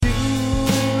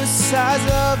sides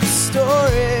of the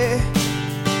story.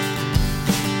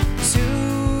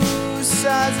 Two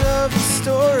sides of the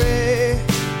story.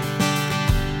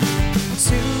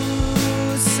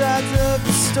 Two sides of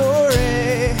the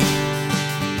story.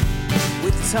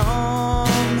 With Tom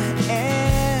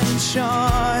and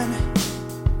Sean.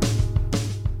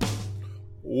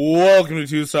 Welcome to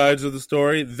Two Sides of the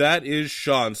Story. That is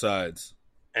Sean's sides.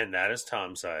 And that is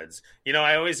Tom's sides. You know,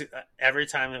 I always, every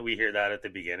time that we hear that at the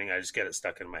beginning, I just get it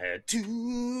stuck in my head.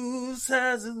 Two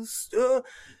sides of the story.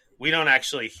 We don't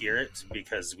actually hear it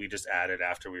because we just add it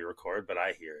after we record, but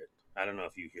I hear it. I don't know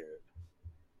if you hear it.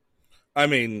 I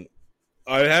mean,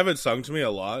 I have it sung to me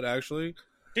a lot, actually.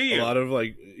 Do you? A lot of,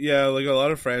 a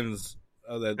lot of friends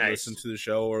that listen to the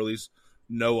show, or at least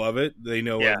know of it, they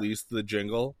know at least the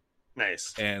jingle.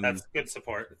 Nice. And that's good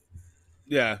support.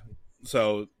 Yeah.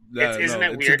 So isn't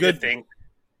it weird to think,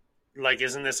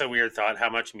 isn't this a weird thought,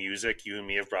 how much music you and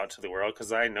me have brought to the world?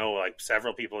 Because I know,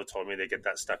 several people have told me they get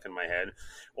that stuck in my head.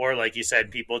 Or, like you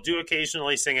said, people do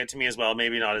occasionally sing it to me as well.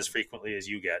 Maybe not as frequently as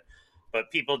you get.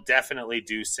 But people definitely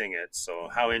do sing it. So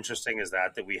how interesting is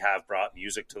that we have brought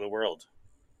music to the world?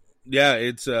 Yeah,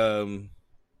 it's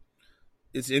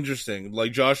interesting.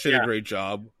 Josh did a great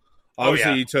job.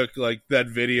 Obviously, he took, that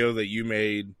video that you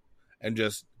made and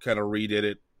just kind of redid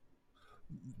it.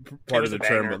 Part of the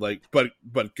term,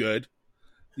 but good.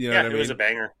 You know what I mean? It was a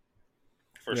banger.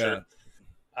 For sure.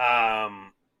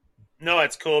 No,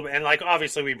 it's cool. And,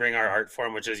 obviously we bring our art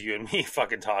form, which is you and me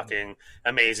fucking talking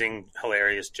amazing,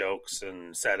 hilarious jokes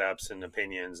and setups and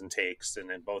opinions and takes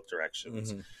and in both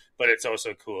directions. Mm-hmm. But it's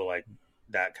also cool,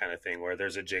 that kind of thing where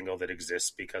there's a jingle that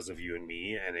exists because of you and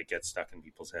me and it gets stuck in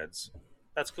people's heads.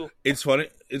 That's cool. It's funny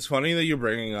that you're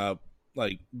bringing up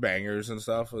bangers and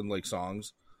stuff and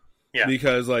songs. Yeah.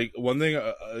 Because one thing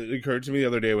occurred to me the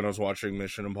other day when I was watching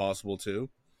Mission Impossible 2.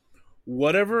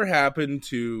 Whatever happened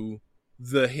to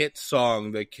the hit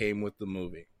song that came with the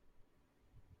movie?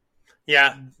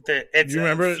 Yeah, it's you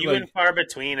remember few and far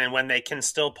between, and when they can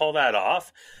still pull that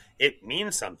off, it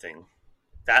means something.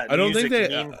 I don't think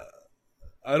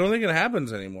it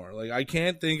happens anymore. I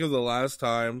can't think of the last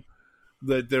time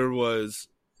that there was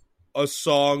a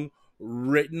song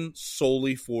written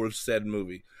solely for said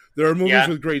movie. There are movies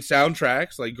with great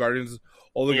soundtracks, like Guardians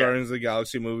of the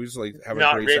Galaxy movies, have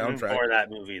not a great written soundtrack for that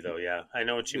movie, though. Yeah, I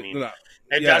know what you mean. It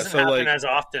yeah, doesn't happen as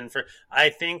often. I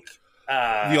think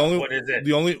what is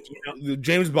it?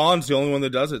 James Bond's the only one that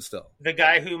does it still. The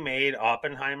guy who made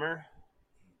Oppenheimer.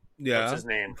 Yeah, what's his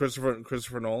name?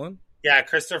 Christopher Nolan. Yeah,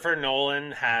 Christopher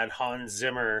Nolan had Hans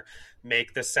Zimmer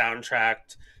make the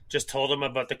soundtrack. Just told him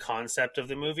about the concept of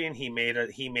the movie, and he made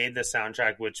the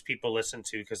soundtrack, which people listen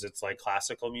to because it's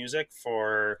classical music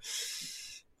for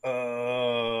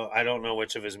I don't know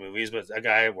which of his movies, but a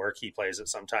guy at work, he plays it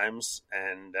sometimes,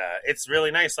 and it's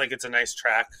really nice. It's a nice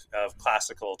track of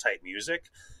classical type music.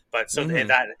 But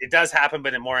that it does happen,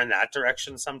 but more in that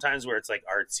direction sometimes, where it's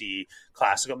artsy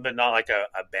classical, but not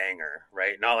a banger,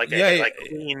 right? Not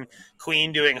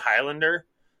Queen doing Highlander.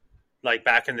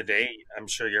 Back in the day, I'm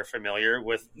sure you're familiar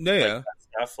with that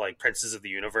stuff. Princes of the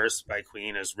Universe by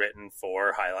Queen is written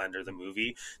for Highlander the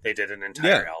movie. They did an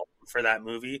entire album for that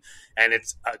movie, and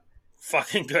it's a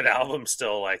fucking good album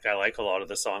still. I like a lot of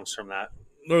the songs from that.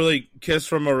 Or Kiss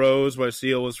from a Rose by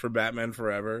Seal was for Batman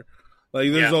Forever.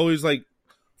 There's always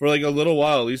for a little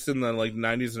while, at least in the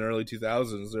 90s and early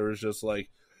 2000s, there was just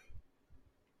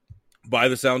buy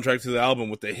the soundtrack to the album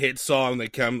with the hit song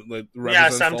that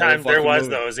sometimes there was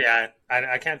movie. Those. Yeah,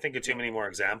 I can't think of too many more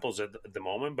examples at the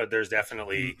moment, but there's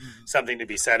definitely something to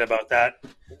be said about that.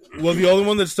 Well, the only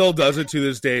one that still does it to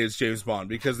this day is James Bond,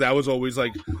 because that was always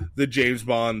the James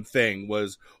Bond thing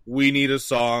was we need a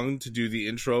song to do the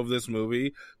intro of this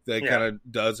movie that kind of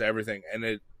does everything,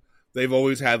 and they've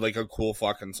always had a cool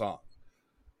fucking song.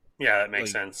 Yeah, that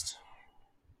makes sense.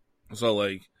 So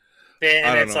and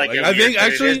I don't know. I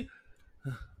think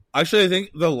Actually, I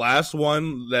think the last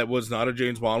one that was not a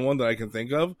James Bond one that I can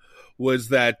think of was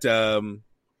that it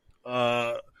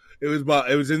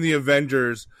was in the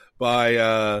Avengers by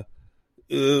the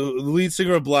lead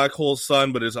singer of Black Hole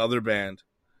Sun, but his other band,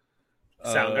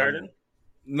 Soundgarden.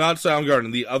 Not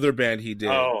Soundgarden, the other band he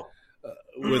did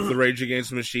with the Rage Against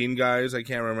the Machine guys. I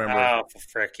can't remember. Oh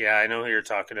frick! Yeah, I know who you're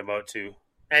talking about too.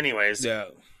 Anyways, yeah,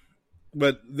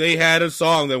 but they had a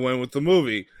song that went with the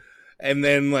movie, and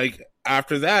then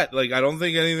after that, I don't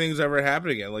think anything's ever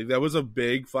happened again. That was a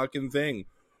big fucking thing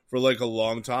for a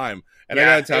long time. And I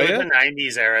gotta tell you, it was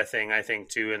the 90s era thing, I think,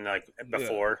 too, and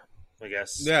before, I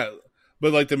guess. Yeah,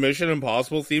 but the Mission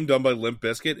Impossible theme done by Limp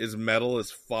Bizkit is metal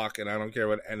as fuck, and I don't care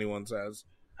what anyone says.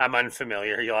 I'm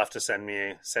unfamiliar. You'll have to send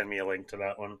me a link to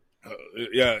that one.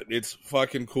 Yeah, it's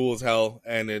fucking cool as hell,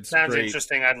 and it's Sounds great.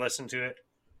 interesting. I'd listen to it.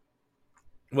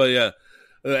 Well, yeah,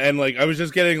 and like I was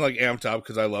just getting like amped up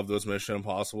because I love those Mission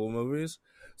Impossible movies.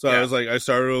 So I was like, I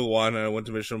started with 1, and I went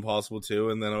to Mission Impossible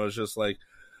 2, and then I was just like,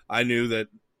 I knew that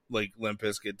like Limp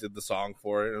Bizkit did the song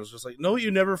for it. And it was just like, no, you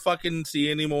never fucking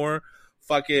see anymore.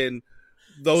 Fucking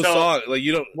those songs, like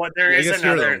you don't. What there is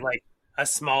another like a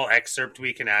small excerpt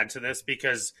we can add to this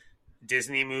because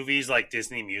Disney movies, like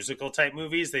Disney musical type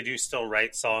movies, they do still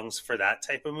write songs for that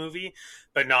type of movie,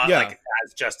 but not like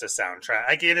as just a soundtrack.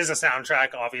 Like it is a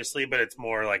soundtrack, obviously, but it's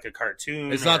more like a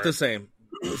cartoon. It's not the same.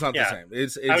 It's not the same.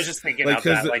 It's I was just thinking like, of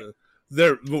that. Like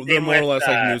they're more or less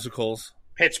like musicals.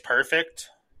 Pitch Perfect,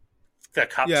 the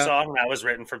Cup song that was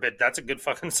written for Bit. That's a good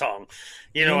fucking song.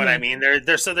 You know what I mean? There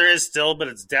is still, but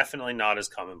it's definitely not as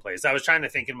commonplace. I was trying to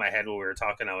think in my head while we were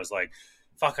talking. I was like,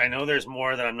 fuck, I know there's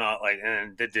more that I'm not like,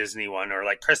 and the Disney one or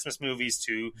like Christmas movies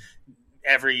too.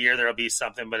 Every year there'll be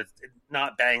something, but it's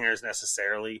not bangers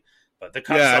necessarily. But the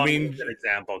Cup song is a good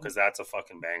example because that's a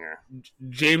fucking banger.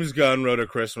 James Gunn wrote a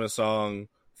Christmas song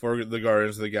for the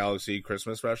Guardians of the Galaxy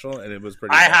Christmas special, and it was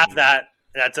pretty. I have that.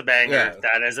 That's a banger. Yeah.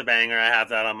 That is a banger. I have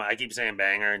that on my. I keep saying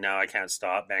banger. Now I can't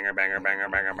stop. Banger, banger, banger,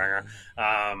 banger, banger.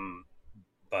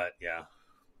 But yeah,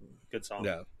 good song.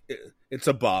 Yeah, it's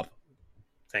a bop.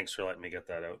 Thanks for letting me get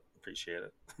that out. Appreciate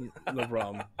it. No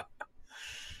problem.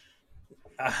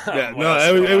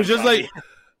 It was just like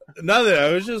nothing.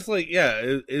 I was just like,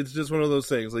 it's just one of those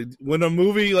things. Like when a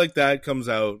movie like that comes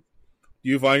out,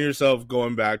 you find yourself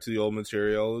going back to the old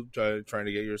material, trying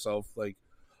to get yourself like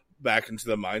back into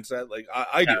the mindset. Like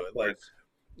I do it.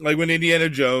 Like when Indiana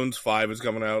Jones 5 is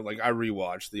coming out, like I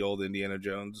rewatched the old Indiana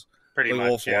Jones, pretty much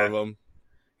all 4 of them.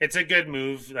 It's a good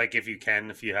move. Like if you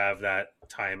have that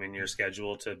time in your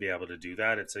schedule to be able to do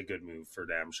that, it's a good move for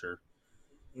damn sure.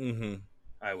 Mm-hmm.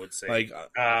 I would say. Like,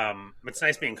 it's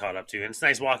nice being caught up to, and it's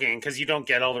nice walking in because you don't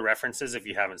get all the references if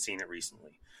you haven't seen it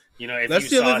recently. You know, if that's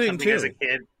you the saw other thing something too. As a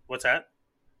kid, what's that?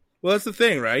 Well, that's the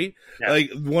thing, right? Yeah.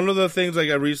 Like one of the things like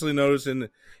I recently noticed in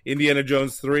Indiana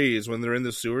Jones 3 is when they're in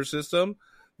the sewer system,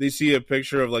 they see a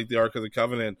picture of like the Ark of the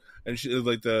Covenant, and she,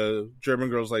 like the German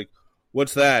girl's like,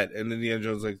 "What's that?" And Indiana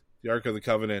Jones like, "The Ark of the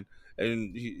Covenant,"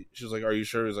 and she's like, "Are you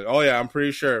sure?" He's like, "Oh yeah, I'm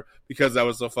pretty sure because that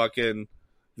was the fucking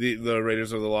the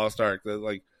Raiders of the Lost Ark." That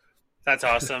like, that's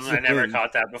awesome. I never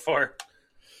caught that before.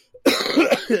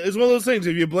 It's one of those things.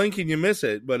 If you blink and you miss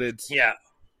it, but it's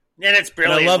and it's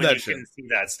brilliant. And I love when that you shit. Can see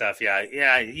that stuff.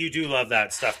 Yeah, you do love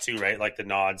that stuff too, right? Like the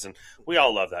nods, and we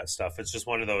all love that stuff. It's just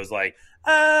one of those like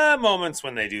moments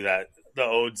when they do that. The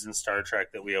odes in Star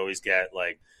Trek that we always get,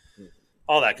 like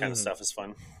all that kind of stuff is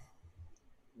fun.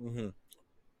 Mm-hmm.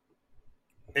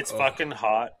 It's fucking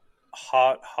hot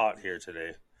here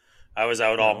today. I was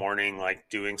out all morning, like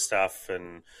doing stuff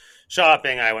and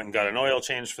shopping. I went and got an oil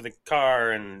change for the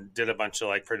car and did a bunch of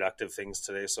like productive things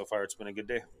today. So far, it's been a good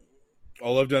day.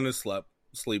 All I've done is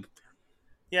sleep.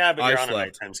 Yeah, but you're on a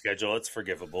nighttime schedule. It's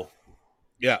forgivable.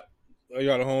 Yeah. I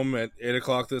got home at 8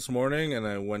 o'clock this morning and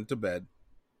I went to bed.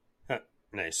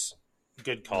 Nice.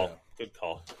 Good call. Yeah. Good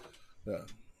call. Yeah.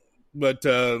 But,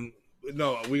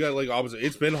 no, we got like opposite.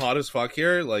 It's been hot as fuck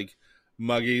here. Like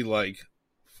muggy, like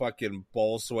fucking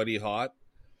ball sweaty hot.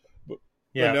 But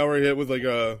now we're hit with like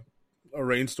a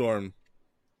rainstorm.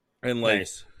 And like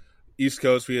East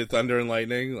Coast, we had thunder and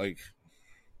lightning. Like,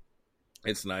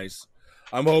 it's nice.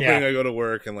 I'm hoping I go to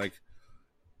work and like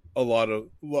a lot of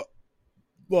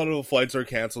flights are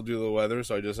canceled due to the weather,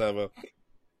 so I just have a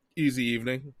easy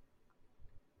evening.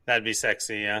 That'd be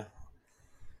sexy, yeah.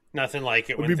 Nothing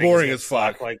like it. It'd be boring as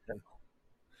fuck. Like that.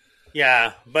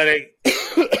 Yeah, but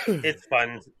it's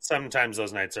fun. Sometimes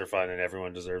those nights are fun, and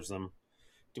everyone deserves them,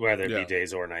 whether it be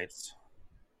days or nights.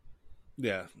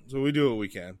 Yeah, so we do what we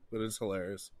can, but it's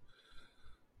hilarious.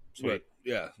 Sweet.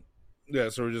 But, yeah,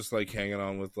 so we're just like hanging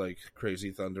on with like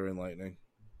crazy thunder and lightning.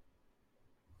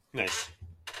 Nice.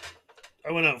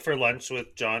 I went out for lunch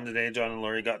with John today. John and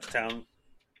Lori got to town.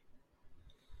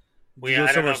 Did you go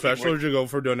somewhere special or did you go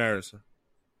for donaires?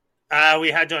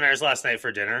 We had donaires last night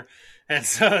for dinner. And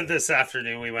so this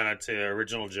afternoon we went out to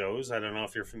Original Joe's. I don't know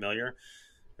if you're familiar.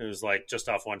 It was like just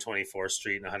off 124th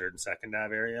Street and 102nd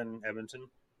Ave area in Edmonton.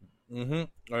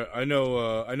 Mm-hmm. I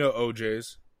know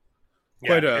OJ's.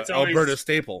 Quite a Alberta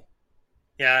staple.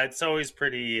 Yeah, it's always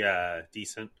pretty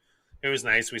decent. It was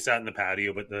nice. We sat in the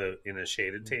patio, but in a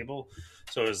shaded table.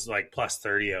 So it was like plus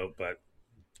 30 out, but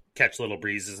catch little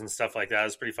breezes and stuff like that. It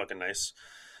was pretty fucking nice.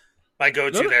 My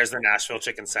go-to there's the Nashville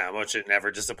chicken sandwich. It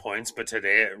never disappoints, but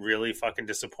today it really fucking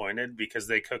disappointed because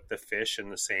they cooked the fish in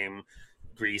the same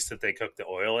grease that they cook the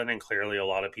oil in, and clearly a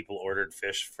lot of people ordered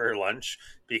fish for lunch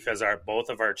because both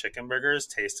of our chicken burgers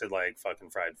tasted like fucking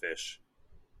fried fish.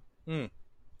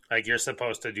 Like, you're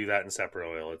supposed to do that in separate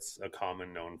oil. It's a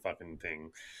common known fucking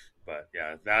thing. But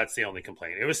yeah, that's the only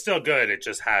complaint. It was still good. It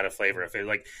just had a flavor of it.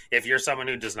 Like, if you're someone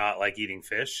who does not like eating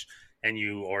fish and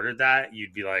you ordered that,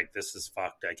 you'd be like, this is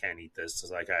fucked. I can't eat this.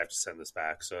 It's like, I have to send this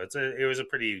back. So it was a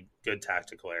pretty good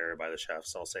tactical error by the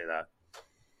chefs. I'll say that.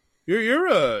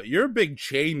 You're a big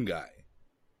chain guy.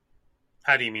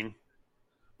 How do you mean?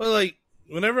 Well, like,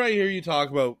 whenever I hear you talk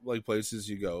about like places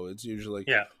you go, it's usually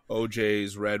like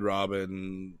OJ's, Red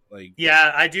Robin, like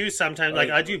I do sometimes. Like,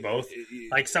 I do both.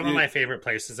 Like, some of my favorite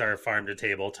places are farm to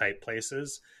table type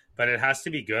places, but it has to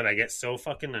be good. I get so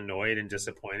fucking annoyed and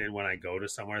disappointed when I go to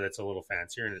somewhere that's a little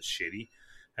fancier and it's shitty,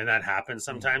 and that happens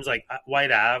sometimes. Like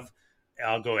White Ave,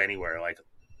 I'll go anywhere. Like,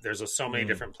 there's so many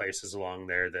different places along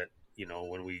there that, you know,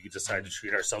 when we decide to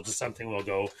treat ourselves to something, we'll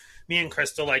go. Me and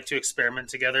Crystal like to experiment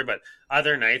together, but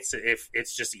other nights, if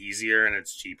it's just easier and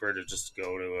it's cheaper to just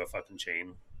go to a fucking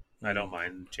chain, I don't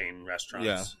mind chain restaurants.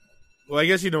 Yeah. Well, I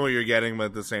guess you know what you're getting, but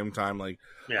at the same time, like,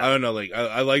 I don't know, like,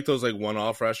 I like those, like,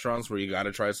 one-off restaurants where you got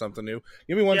to try something new.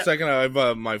 Give me one second. I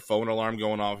have my phone alarm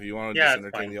going off. If you want to just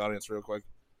entertain the audience real quick.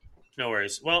 No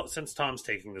worries. Well, since Tom's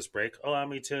taking this break, allow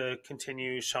me to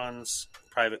continue Sean's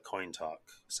private coin talk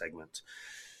segment.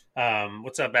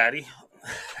 What's up, Batty?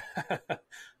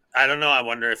 I don't know. I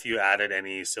wonder if you added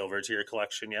any silver to your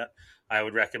collection yet. I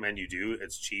would recommend you do.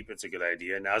 It's cheap. It's a good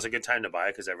idea. Now's a good time to buy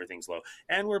because everything's low.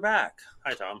 And we're back.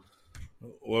 Hi, Tom.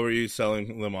 What were you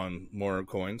selling them on? More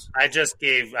coins? I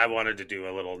wanted to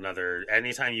do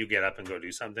anytime you get up and go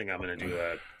do something, I'm going to do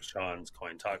a Sean's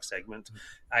coin talk segment.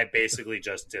 I basically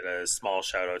just did a small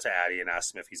shout out to Addy and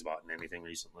asked him if he's bought anything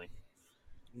recently.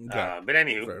 Okay. But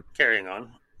anywho, carrying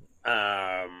on.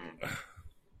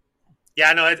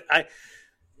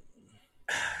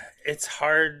 It's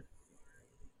hard.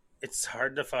 It's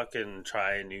hard to fucking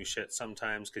try new shit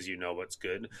sometimes because you know what's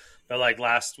good. But like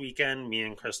last weekend, me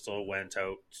and Crystal went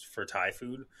out for Thai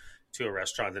food to a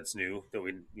restaurant that's new that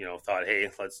we, thought, hey,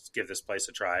 let's give this place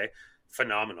a try.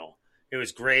 Phenomenal. It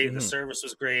was great. Mm-hmm. The service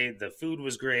was great. The food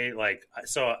was great. Like,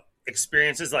 so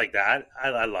experiences like that,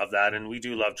 I love that. And we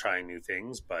do love trying new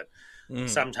things, but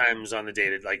sometimes on the day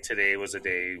that, like, today was a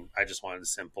day I just wanted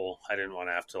simple. I didn't want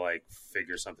to have to like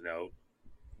figure something out.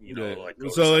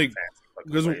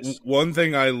 Because one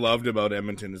thing I loved about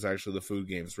Edmonton is actually the food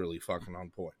game's really fucking on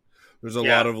point. There's a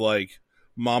lot of like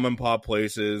mom and pop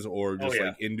places or just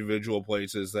like individual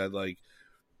places that like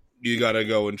you gotta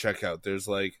go and check out. There's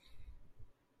like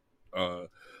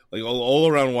all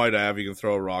around White Ave, you can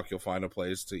throw a rock, you'll find a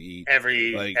place to eat.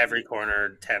 Every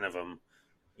corner, 10 of them.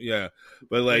 Yeah,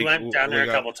 but like we went down there a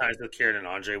couple times with Kieran and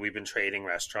Andre. We've been trading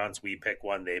restaurants. We pick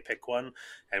one, they pick one,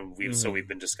 and we've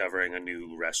been discovering a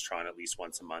new restaurant at least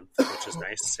once a month, which is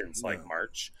nice since like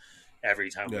March. Every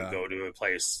time we go to a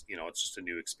place, it's just a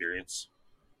new experience.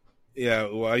 Yeah,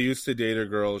 well, I used to date a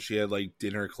girl. She had like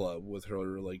dinner club with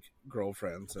her like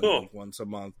girlfriends, and like, once a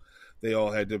month, they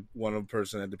all one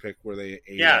person had to pick where they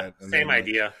ate. Yeah, at, and same then,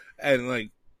 idea. And like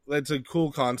that's a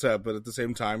cool concept, but at the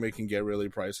same time, it can get really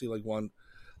pricey.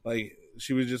 Like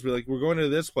she would just be like, we're going to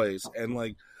this place. And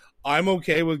like, I'm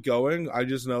okay with going. I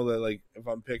just know that like, if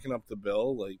I'm picking up the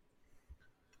bill, like,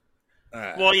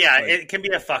 it can be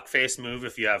a fuck face move.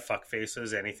 If you have fuck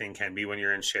faces, anything can be when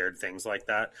you're in shared things like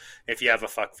that. If you have a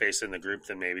fuck face in the group,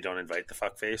 then maybe don't invite the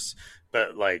fuck face.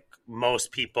 But like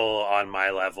most people on my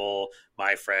level,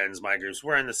 my friends, my groups,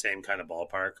 we're in the same kind of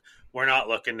ballpark. We're not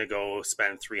looking to go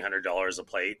spend $300 a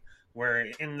plate.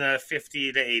 We're in the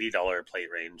 $50 to $80 plate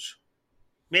range.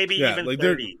 Maybe even like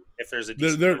 30 if there's a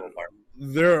decent little bar.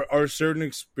 There are certain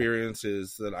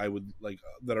experiences that I would like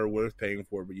that are worth paying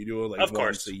for, but you do it like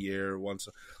once a year,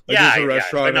 there's a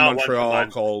restaurant in Montreal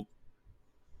called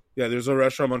there's a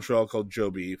restaurant in Montreal called Joe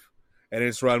Beef, and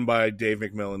it's run by Dave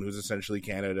McMillan, who's essentially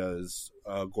Canada's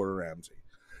Gordon Ramsay,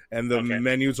 and the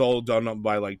menu's all done up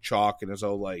by like chalk, and it's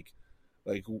all like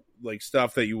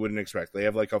stuff that you wouldn't expect. They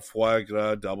have like a foie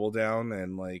gras double down,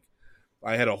 and like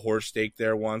I had a horse steak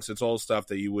there once. It's all stuff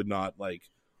that you would not like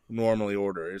normally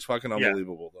order. It's fucking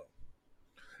unbelievable though.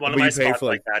 One of my spots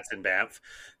like that's in Banff,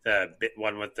 the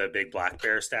one with the big black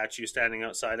bear statue standing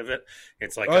outside of it.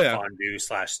 It's like a fondue /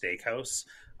 steakhouse.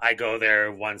 I go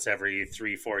there once every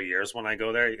 3-4 years. When I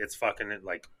go there, it's fucking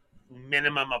like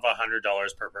minimum of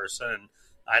 $100 per person.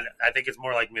 I think it's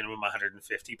more like minimum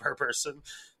 $150 per person.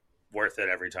 Worth it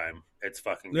every time. It's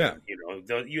fucking good.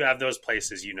 You have those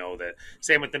places, that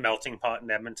same with the Melting Pot in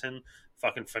Edmonton,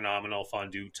 fucking phenomenal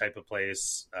fondue type of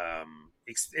place.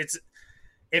 It's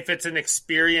if it's an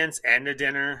experience and a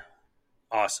dinner,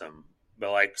 awesome.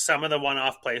 But like some of the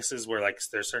one-off places where like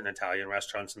there's certain Italian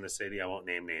restaurants in the city, I won't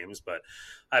name names, but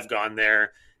I've gone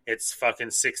there. It's fucking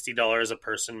 $60 a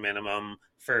person minimum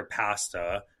for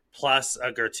pasta, plus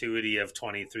a gratuity of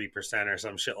 23% or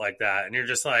some shit like that. And you're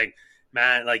just like,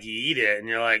 man, like you eat it and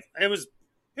you're like, it was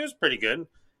pretty good.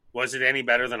 Was it any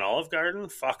better than Olive Garden?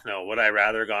 Fuck no. Would I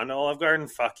rather gone to Olive Garden?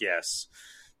 Fuck yes.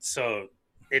 So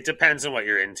it depends on what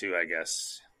you're into, I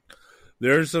guess.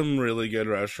 There's some really good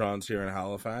restaurants here in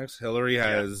Halifax. Hillary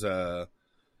has a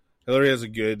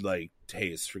good like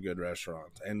taste for good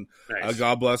restaurants, and Nice.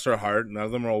 God bless her heart, none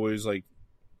of them are always like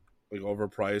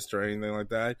overpriced or anything like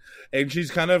that. And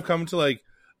she's kind of come to like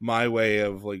my way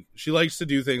of like, she likes to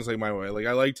do things like my way. Like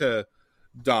I like to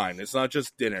dine. It's not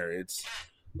just dinner. It's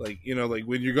like, you know, like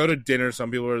when you go to dinner, some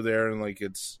people are there and like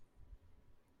it's,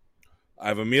 I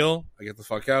have a meal, I get the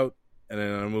fuck out, and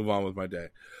then I move on with my day.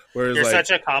 Whereas you're like,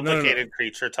 such a complicated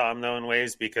creature, Tom, though, in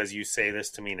ways, because you say this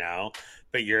to me now,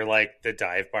 but you're like the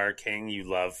dive bar king. You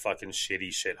love fucking shitty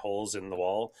shitholes in the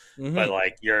wall. Mm-hmm. But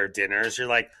like your dinners, you're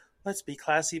like, let's be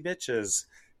classy bitches.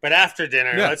 But after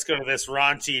dinner, let's go to this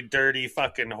raunchy, dirty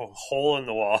fucking hole in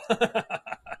the wall.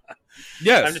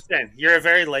 Yes. I'm just saying, you're a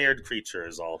very layered creature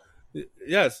is all.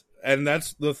 Yes, and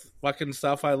that's the fucking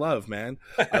stuff I love, man.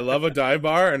 I love a dive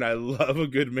bar and I love a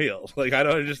good meal. Like I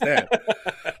don't understand.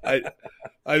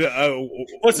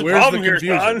 What's the problem here,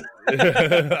 Sean? I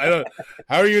don't.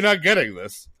 How are you not getting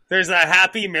this? There's a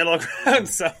happy middle ground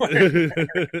somewhere.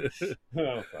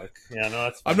 Oh fuck! Yeah, no,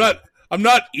 that's. Funny. I'm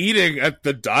not eating at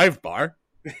the dive bar.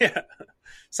 Yeah.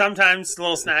 Sometimes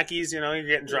little snackies, you know, you're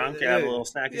getting drunk, you have a little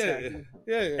snacky snack.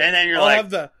 Yeah. And then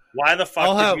you're why the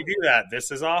fuck did we do that?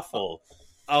 This is awful.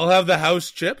 I'll have the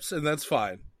house chips, and that's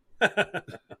fine. But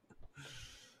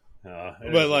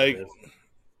like,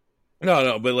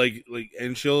 no, but like,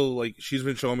 and she's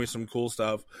been showing me some cool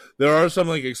stuff. There are some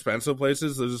like expensive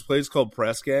places. There's this place called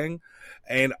Press Gang,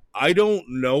 and I don't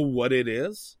know what it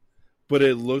is, but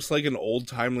it looks like an old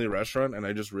timely restaurant, and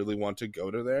I just really want to go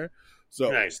to there.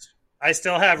 So nice. I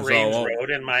still have Range Road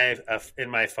in my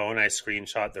phone. I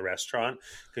screenshot the restaurant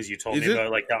because you told me about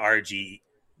like the RGD,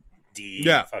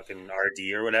 fucking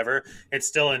RD or whatever. It's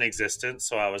still in existence,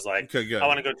 so I was like, okay, I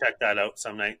want to go check that out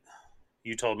some night.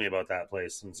 You told me about that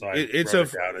place, and so I wrote it down.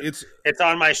 It's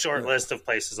on my short list of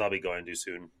places I'll be going to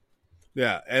soon.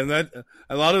 Yeah, and that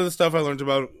a lot of the stuff I learned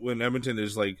about when Edmonton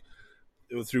is like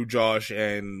through Josh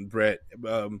and Brett.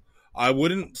 I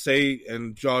wouldn't say,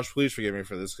 and Josh, please forgive me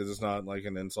for this because it's not like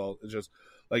an insult. It's just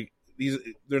like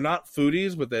they're not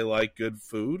foodies, but they like good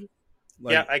food.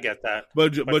 Like, yeah, I get that.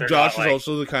 But Josh is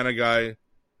also the kind of guy.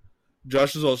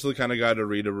 Josh is also the kind of guy to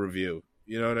read a review.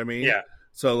 You know what I mean? Yeah.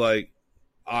 So like,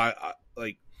 I'll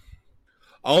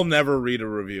never read a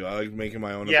review. I like making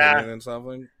my own opinion and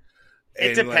something.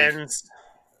 It depends.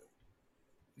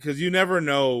 Because you never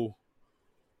know.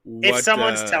 If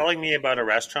someone's telling me about a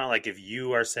restaurant, like if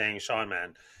you are saying, Sean,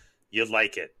 man, you'd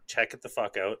like it, check it the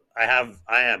fuck out. I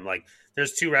am like,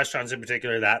 there's two restaurants in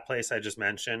particular, that place I just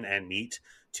mentioned and Meat,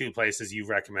 two places you've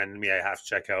recommended me I have to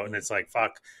check out. And it's like,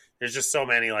 fuck, there's just so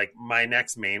many. Like my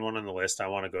next main one on the list I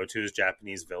want to go to is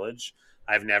Japanese Village.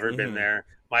 I've never been there.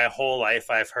 My whole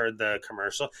life I've heard the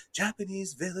commercial,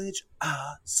 Japanese Village,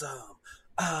 awesome.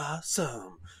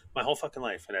 My whole fucking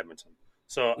life in Edmonton.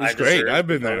 So it's great. I've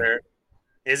been there.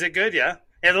 Is it good? Yeah.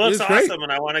 It looks awesome,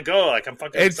 and I want to go. Like I'm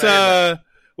fucking. It's excited.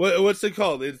 What's it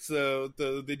called? It's they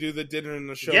do the dinner and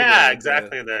the show. Yeah,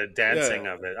 exactly. The dancing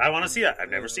of it. I want to see that.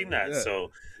 I've never seen that. Yeah. So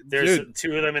there's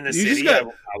two of them in the city. I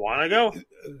want to go.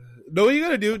 No, what you got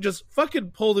to do? Just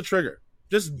fucking pull the trigger.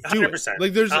 Just do 100%. It.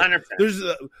 Like there's 100%. There's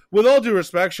with all due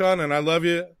respect, Sean, and I love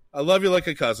you. I love you like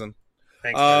a cousin.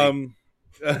 Thanks, buddy.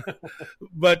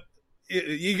 But.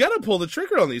 You got to pull the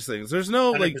trigger on these things. There's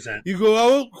no 100%. Like you go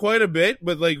out quite a bit,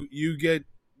 but like you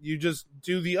just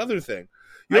do the other thing.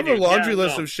 You have a laundry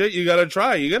list of shit you got to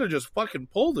try. You got to just fucking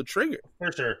pull the trigger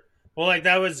for sure. Well, like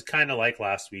that was kind of like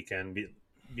last weekend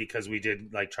because we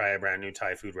did like try a brand new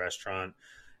Thai food restaurant,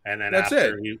 and then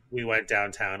we went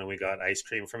downtown and we got ice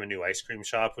cream from a new ice cream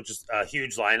shop, which is a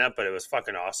huge lineup, but it was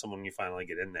fucking awesome when you finally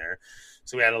get in there.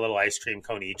 So we had a little ice cream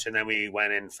cone each, and then we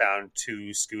went and found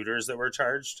two scooters that were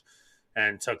charged.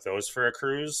 And took those for a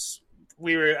cruise.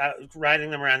 We were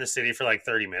riding them around the city for like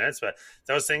 30 minutes, but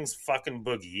those things fucking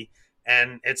boogie.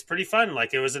 And it's pretty fun.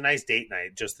 Like it was a nice date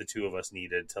night. Just the two of us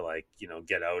needed to like, you know,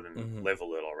 get out and live a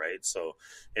little, right? So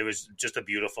it was just a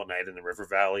beautiful night in the River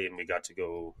Valley and we got to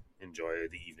go enjoy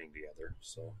the evening together.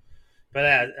 So, but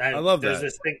I love that.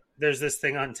 There's this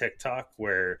thing on TikTok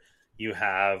where you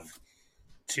have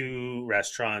two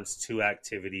restaurants, two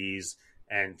activities,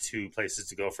 and two places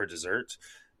to go for dessert.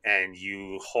 and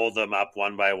you hold them up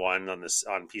one by one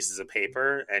on pieces of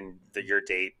paper, and your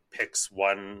date picks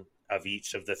one of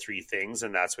each of the three things,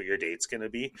 and that's what your date's going to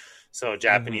be. So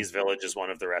Japanese Village is one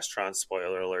of the restaurants.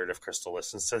 Spoiler alert if Crystal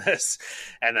listens to this.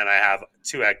 And then I have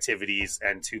 2 activities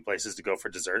and 2 places to go for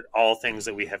dessert, all things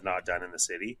that we have not done in the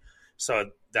city.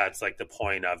 So that's like the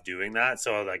point of doing that.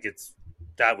 So like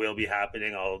that will be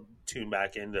happening. I'll tune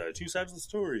back into 2 sides of the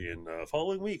story in the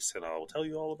following weeks, and I'll tell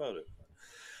you all about it.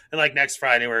 And like next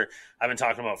Friday, I've been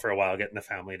talking about for a while getting the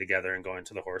family together and going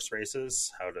to the horse races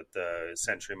out at the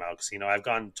Century Mile Casino. I've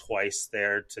gone twice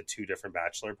there to 2 different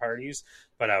bachelor parties,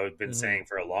 but I've been saying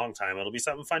for a long time it'll be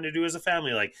something fun to do as a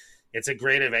family. Like, it's a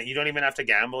great event. You don't even have to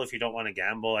gamble if you don't want to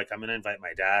gamble. Like, I'm going to invite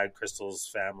my dad, Crystal's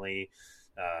family,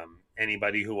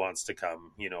 anybody who wants to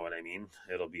come. You know what I mean?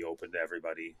 It'll be open to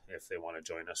everybody if they want to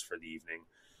join us for the evening,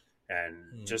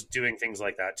 and just doing things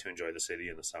like that to enjoy the city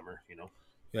in the summer. You know?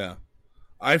 Yeah.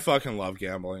 I fucking love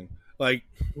gambling. Like,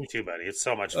 me too, buddy. It's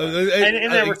so much fun, and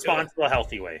in a responsible,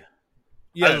 healthy way.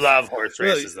 Yes. I love horse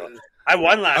races, though. I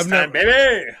won last time,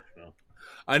 baby.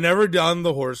 I never done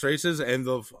the horse races, and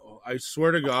I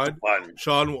swear to God,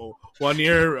 Sean, one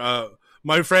year,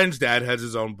 my friend's dad has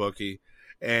his own bookie,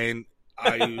 and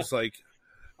I was like,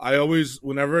 I always,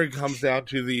 whenever it comes down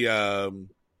to the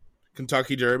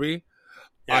Kentucky Derby.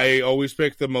 Yeah. I always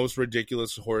pick the most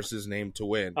ridiculous horse's name to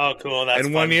win. Oh, cool! That's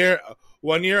and fun.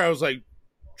 One year I was like,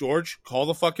 George, call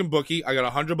the fucking bookie. I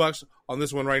got $100 on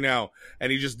this one right now,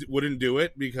 and he just wouldn't do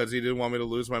it because he didn't want me to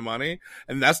lose my money.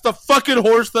 And that's the fucking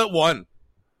horse that won.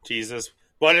 Jesus,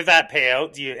 what did that pay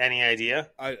out? Do you any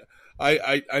idea?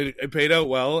 I paid out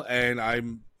well, and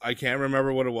I can't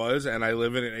remember what it was, and I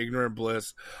live in an ignorant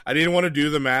bliss. I didn't want to do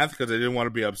the math because I didn't want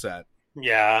to be upset.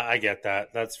 Yeah, I get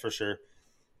that. That's for sure.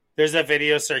 There's a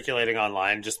video circulating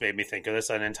online, just made me think of this.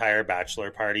 An entire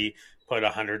bachelor party put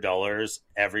 $100,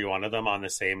 every one of them, on the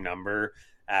same number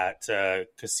at a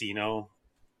casino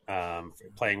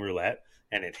playing roulette,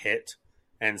 and it hit.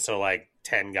 And so like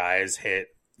 10 guys hit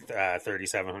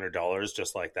 $3,700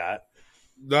 just like that.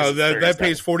 No, that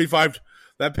pays 45.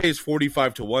 That pays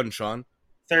 45 to 1, Sean.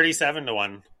 37 to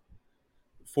 1.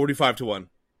 45 to 1.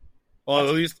 Well,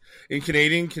 at least in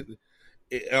Canadian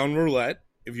on roulette,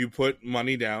 if you put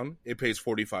money down, it pays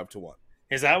 45 to 1.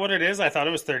 Is that what it is? I thought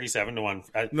it was 37 to 1.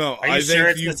 No, are you sure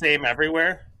it's the same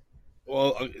everywhere?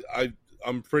 Well,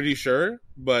 I'm pretty sure,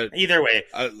 but either way,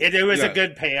 it was a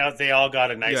good payout. They all got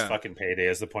a nice fucking payday.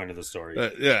 Is the point of the story?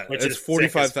 Which it's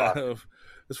 45,000.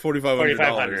 It's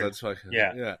 $4,500. That's fucking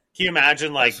yeah. Can you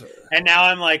imagine? Like, and now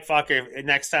I'm like, fuck.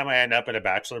 Next time I end up at a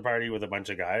bachelor party with a bunch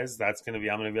of guys, I'm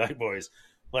gonna be like, boys,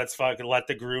 let's fucking let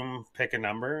the groom pick a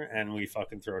number and we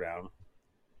fucking throw down.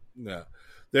 Yeah,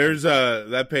 there's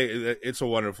that pay. It's a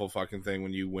wonderful fucking thing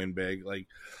when you win big. Like,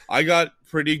 I got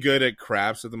pretty good at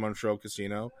craps at the Montreal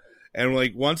Casino, and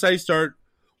like once I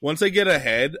get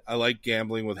ahead, I like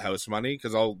gambling with house money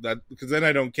because then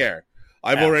I don't care.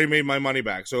 I've already made my money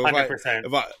back. So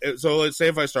so let's say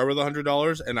if I start with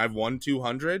 $100 and I've won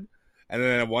 200, and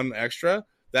then I have one extra,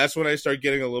 that's when I start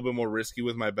getting a little bit more risky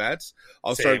with my bets.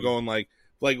 I'll start going like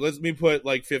let me put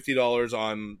like $50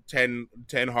 on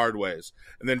 10 hard ways,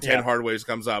 and then 10 hard ways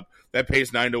comes up. That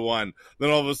pays 9 to 1. Then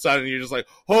all of a sudden you're just like,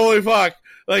 holy fuck!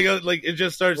 Like it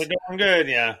just starts. We're doing good,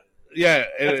 yeah. Yeah,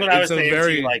 that's what I was saying.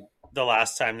 To, like the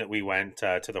last time that we went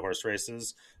to the horse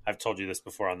races, I've told you this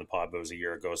before on the pod, but it was a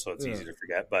year ago, so it's easy to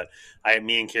forget. But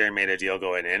me and Kieran made a deal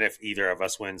going in. If either of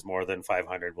us wins more than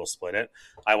 500, we'll split it.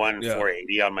 I won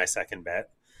 480 on my second bet.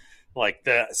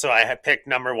 So I had picked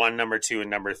number 1, number 2, and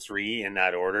number 3 in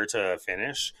that order to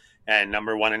finish. And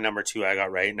number 1 and number 2 I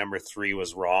got right. Number 3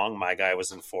 was wrong. My guy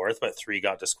was in 4th, but 3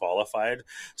 got disqualified.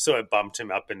 So it bumped him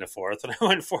up into 4th, and I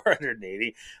won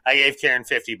 480. I gave Karen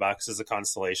 $50 as a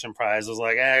consolation prize. I was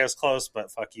like, I was close, but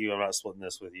fuck you. I'm not splitting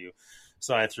this with you.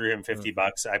 So I threw him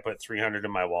 $50. I put 300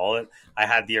 in my wallet. I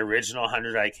had the original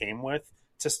 100 I came with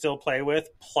to still play with,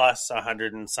 plus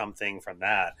 100 and something from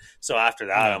that. So after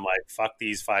that, I'm like, fuck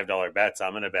these $5 bets.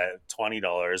 I'm going to bet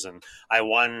 $20. And I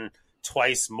won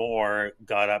twice more,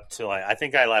 got up to I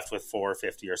think I left with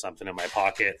 $450 or something in my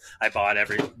pocket. I bought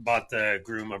the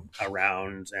groom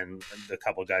around and the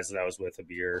couple guys that I was with a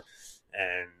beer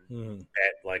and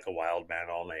bet like a wild man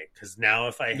all night. Because now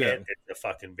if I hit, it's a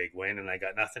fucking big win, and I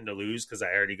got nothing to lose because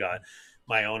I already got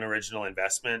my own original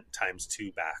investment times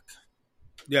 2 back.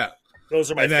 Yeah. Those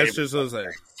are my and that's favorites. just those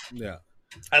things. Yeah.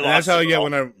 I lost. That's how I get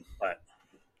when I'm.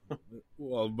 But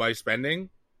well, by spending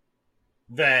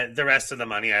the rest of the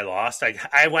money I lost.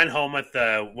 I went home with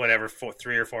the whatever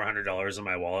 $300 or $400 in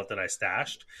my wallet that I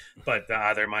stashed, but the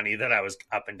other money that I was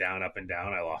up and down,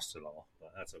 I lost it all.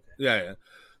 But that's okay. Yeah,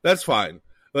 that's fine.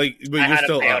 Like, but I you're had a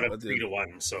still payout up. of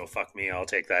 3-1, so fuck me, I'll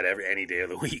take that any day of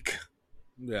the week.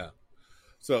 Yeah.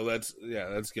 So that's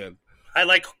good. I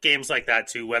like games like that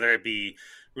too, whether it be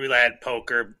roulette,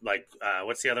 poker, like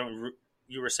what's the other one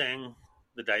you were saying?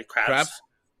 The dice craps.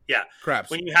 Yeah, Craps.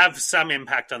 When you have some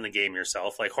impact on the game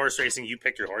yourself, like horse racing, you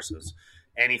pick your horses.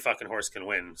 Any fucking horse can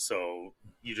win, so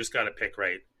you just got to pick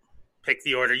right. Pick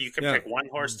the order. You can pick one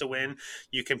horse to win.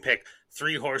 You can pick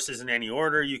 3 horses in any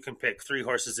order. You can pick 3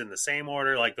 horses in the same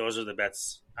order. Like, those are the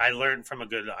bets. I learned from a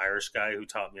good Irish guy who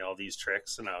taught me all these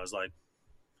tricks, and I was like,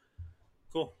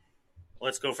 cool.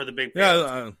 Let's go for the big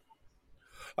payout. Yeah,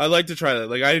 I like to try that.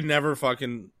 Like, I never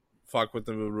fucking fuck with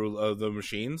the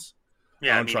machines.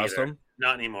 Yeah, I don't trust them.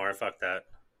 Not anymore. Fuck that.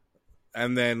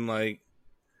 And then I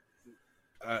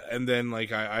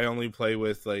only play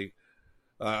with cards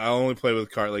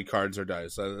or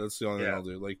dice. That's the only thing I'll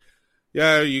do. Like,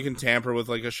 yeah, you can tamper with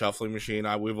like a shuffling machine.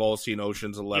 We've all seen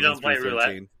Ocean's 11 You don't play through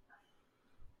 13.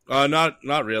 roulette?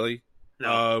 Not really.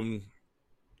 No.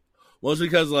 Mostly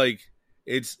because like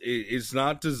it's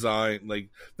not designed like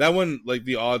that one. Like,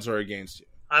 the odds are against you.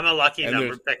 I'm a lucky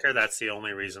number picker. That's the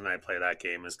only reason I play that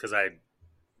game, is because I'm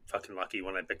fucking lucky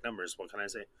when I pick numbers. What can I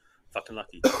say? Fucking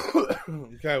lucky.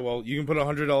 Okay, well, you can put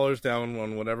 $100 down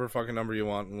on whatever fucking number you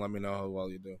want and let me know how well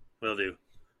you do. Will do.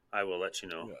 I will let you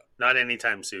know. Yeah. Not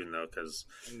anytime soon, though, because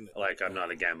like, I'm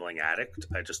not a gambling addict.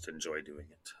 I just enjoy doing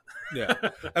it. Yeah.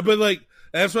 But like,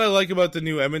 that's what I like about the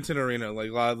new Edmonton arena.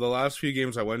 Like, the last few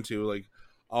games I went to, like,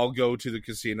 I'll go to the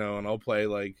casino and I'll play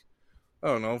like, I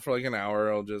don't know, for like an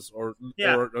hour. I'll just or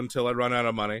until I run out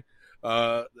of money.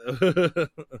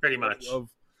 Pretty much.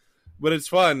 But it's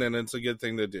fun and it's a good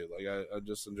thing to do. Like, I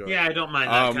just enjoy it. Yeah, I don't mind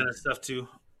that kind of stuff too.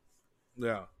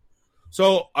 Yeah.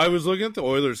 So I was looking at the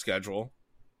Oilers schedule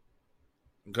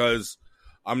because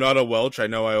I'm not a Welch. I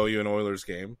know I owe you an Oilers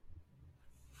game.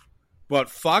 But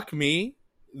fuck me,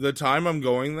 the time I'm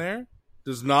going there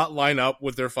does not line up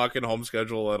with their fucking home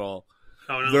schedule at all.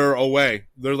 Oh, no. They're away.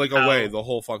 They're like away the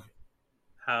whole fuck.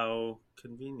 How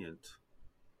convenient.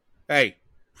 Hey,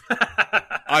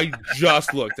 I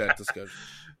just looked at the schedule.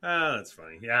 Oh, that's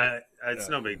funny. Yeah, it's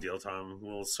no big deal, Tom.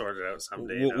 We'll sort it out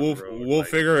someday. We'll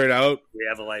figure it out. We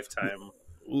have a lifetime.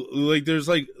 Like, there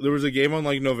was a game on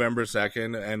like November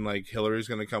 2nd, and like Hillary's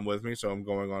gonna come with me, so I'm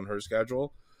going on her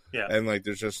schedule. Yeah, and like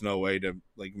there's just no way to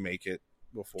like make it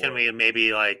before. Can we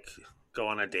maybe like go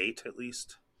on a date at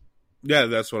least? Yeah,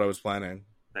 that's what I was planning.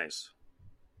 Nice.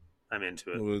 I'm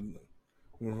into it.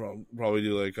 We'll probably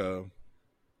do like a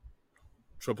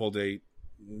triple date.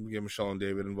 Get Michelle and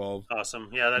David involved.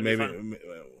 Awesome. Yeah, that'd be fun.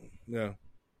 Yeah.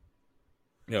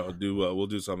 We'll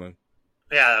do something.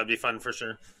 Yeah, that'd be fun for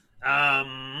sure.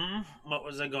 What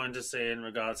was I going to say in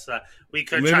regards to that? We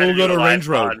could maybe try we'll to go to Range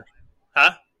pod. Road.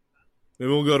 Huh?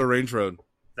 Maybe we'll go to Range Road.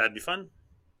 That'd be fun.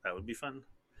 That would be fun.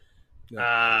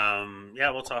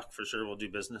 Yeah. We'll talk for sure. We'll do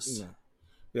business.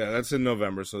 Yeah, that's in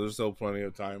November, so there's still plenty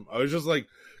of time. I was just like,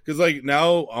 because like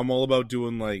now I'm all about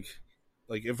doing like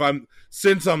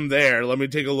since I'm there, let me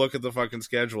take a look at the fucking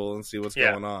schedule and see what's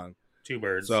going on. 2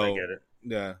 birds. So, I get it.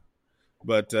 Yeah.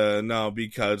 But no,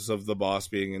 because of the boss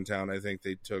being in town, I think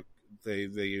they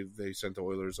sent the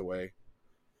Oilers away.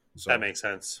 So that makes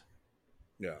sense.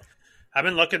 Yeah. I've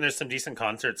been looking. There's some decent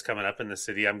concerts coming up in the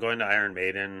city. I'm going to Iron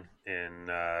Maiden in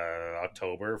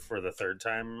October for the 3rd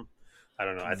time. I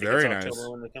don't know. I think it's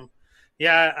October when they come.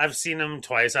 Yeah, I've seen them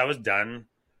twice. I was done,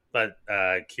 but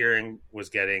Kieran was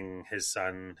getting his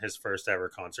son his first ever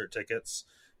concert tickets,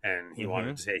 and he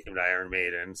wanted to take him to Iron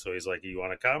Maiden. So he's like, "You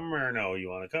want to come or no? You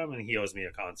want to come?" And he owes me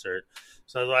a concert.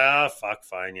 So I was like, fuck,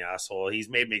 fine, you asshole." He's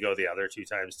made me go the other 2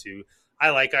 times too.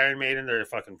 I like Iron Maiden. They're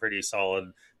fucking pretty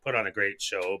solid. Put on a great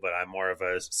show, but I'm more of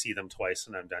a see them twice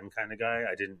and I'm done kind of guy.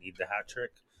 I didn't need the hat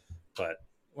trick, but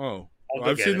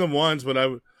I've seen them once, but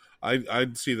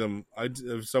I'd see them.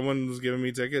 If someone was giving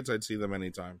me tickets, I'd see them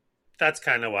anytime. That's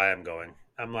kind of why I'm going.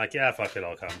 I'm like, yeah, fuck it,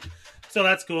 I'll come. So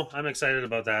that's cool. I'm excited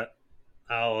about that.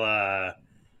 But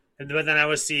then I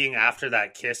was seeing after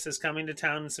that Kiss is coming to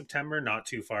town in September, not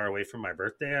too far away from my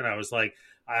birthday, and I was like,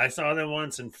 I saw them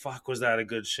once, and fuck, was that a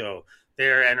good show?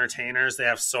 They're entertainers. They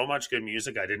have so much good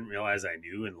music I didn't realize I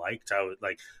knew and liked.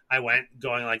 I went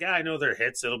going like, I know their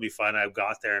hits. It'll be fun. I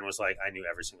got there and was like, I knew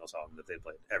every single song that they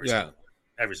played. Every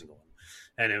single one.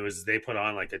 And they put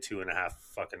on like a 2.5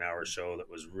 fucking hour show that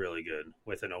was really good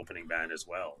with an opening band as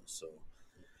well. So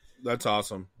that's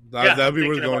awesome. That'd be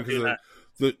worth going because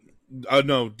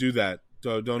no, do that.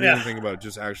 Don't even think about it.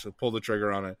 Just actually pull the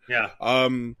trigger on it. Yeah.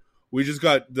 We just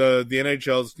got the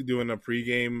NHL's doing a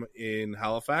pregame in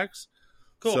Halifax.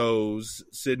 Cool. So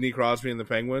Sidney Crosby and the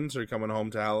Penguins are coming home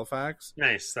to Halifax.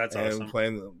 Nice, that's awesome. And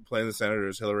playing the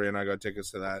Senators. Hillary and I got tickets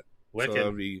to that.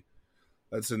 Wicked.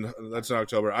 So that's in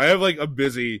October. I have like a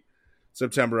busy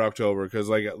September, October, because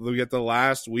like we get the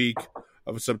last week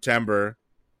of September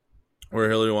where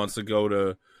Hillary wants to go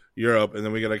to Europe, and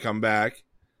then we got to come back,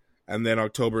 and then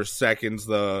October 2nd's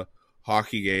the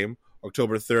hockey game.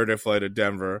 October 3rd, I fly to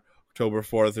Denver. October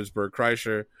 4th is Bert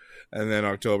Kreischer, and then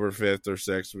October 5th or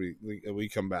 6th we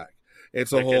come back.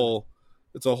 It's a whole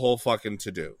fucking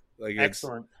to do. Like,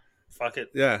 excellent. Fuck it.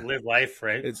 Yeah, live life,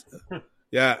 right? It's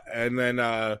yeah, and then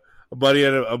a buddy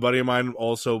of mine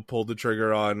also pulled the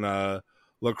trigger on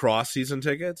lacrosse season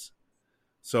tickets,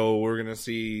 so we're gonna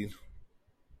see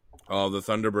the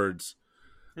Thunderbirds.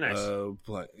 Nice.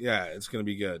 Play. Yeah, it's gonna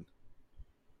be good.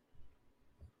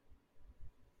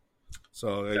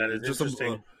 So that is just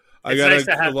interesting. I it's got nice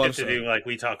to have a lot shit to do, like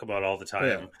we talk about all the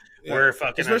time. Yeah. We're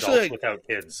fucking especially adults without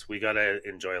kids. We gotta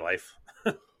enjoy life.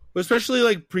 Especially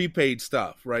like prepaid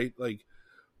stuff, right? Like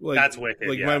that's wicked.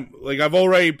 Like I've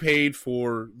already paid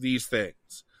for these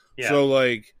things, so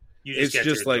like it's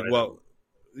just like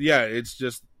it's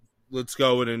just let's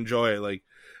go and enjoy it. Like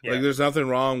there's nothing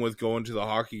wrong with going to the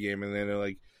hockey game and then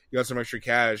like you got some extra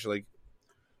cash, like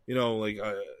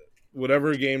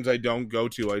whatever games I don't go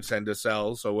to, I tend to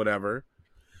sell, so whatever.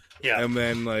 Yeah, and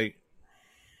then like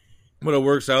when it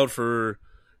works out for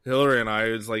Hillary and I,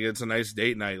 it's like it's a nice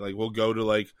date night. Like we'll go to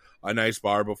like a nice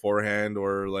bar beforehand,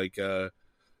 or like or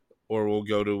we'll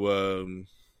go to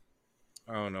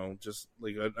I don't know, just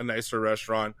like a nicer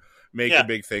restaurant, make a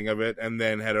big thing of it, and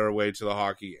then head our way to the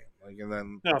hockey game. Like, and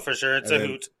then no, for sure, it's a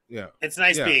hoot. Yeah, it's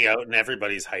nice being out, and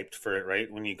everybody's hyped for it,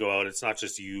 right? When you go out, it's not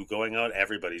just you going out;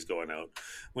 everybody's going out.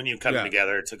 When you come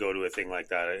together to go to a thing like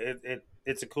that,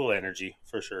 it's a cool energy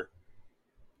for sure.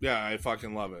 Yeah, I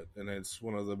fucking love it, and it's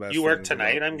one of the best. You work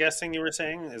tonight, I'm guessing you were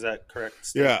saying. Is that correct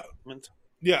statement?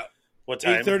 Yeah. What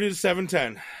time? 8:30 to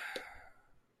 7:10.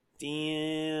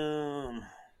 Damn.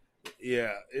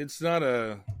 Yeah, it's not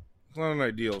an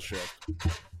ideal shift.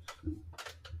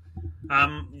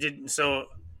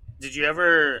 Did you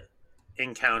ever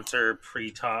encounter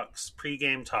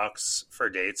pre-game talks for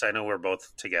dates? I know we're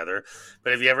both together,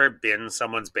 but have you ever been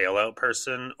someone's bailout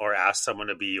person or asked someone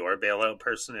to be your bailout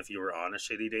person if you were on a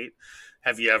shitty date?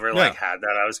 Have you ever had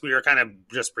that? We were kind of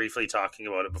just briefly talking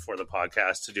about it before the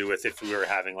podcast to do with if we were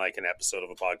having like an episode of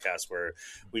a podcast where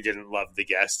we didn't love the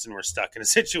guest and we're stuck in a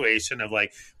situation of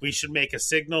like we should make a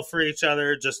signal for each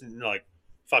other, just like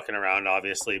fucking around,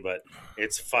 obviously, but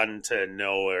it's fun to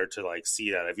know or to like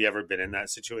see that. Have you ever been in that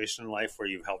situation in life where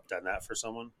you've helped done that for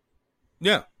someone?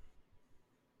 Yeah.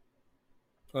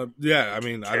 I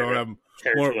mean, I don't have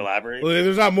more to elaborate. Well,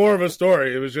 there's not more of a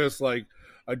story. It was just like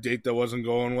a date that wasn't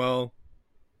going well.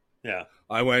 Yeah.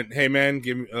 I went, hey man,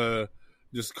 give me,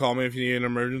 just call me if you need an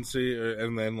emergency,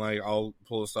 and then like I'll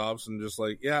pull the stops and just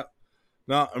like,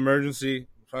 no emergency,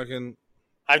 fucking.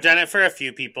 I've done it for a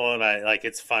few people, and I like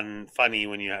it's funny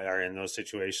when you are in those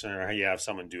situations or you have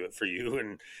someone do it for you,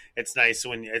 and it's nice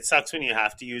when it sucks when you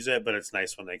have to use it, but it's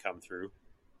nice when they come through.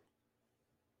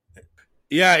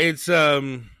 Yeah, it's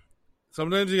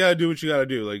sometimes you gotta do what you gotta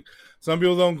do. Like some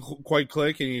people don't quite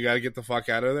click, and you gotta get the fuck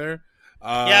out of there.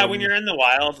 When you're in the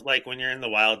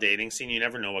wild, dating scene, you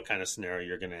never know what kind of scenario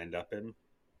you're going to end up in.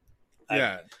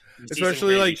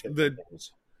 Especially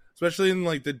in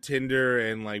like the Tinder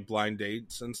and like blind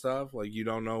dates and stuff. Like you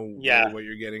don't know what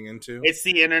you're getting into. It's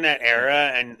the internet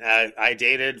era, and I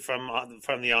dated from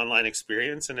the online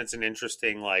experience, and it's an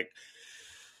interesting like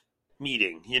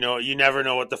meeting. You know, you never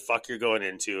know what the fuck you're going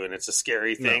into, and it's a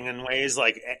scary thing in ways.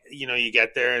 Like you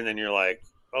get there, and then you're like,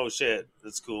 oh shit,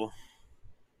 that's cool.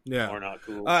 Yeah, or not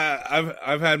cool.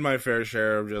 I've had my fair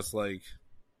share of just like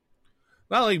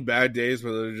not like bad days,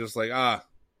 but they're just like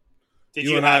Did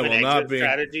you have an exit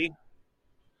strategy?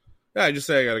 Yeah, I just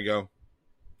say I gotta go.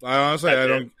 I honestly I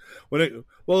don't. I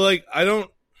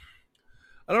don't.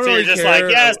 So really you're just care.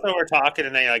 Like so we're talking,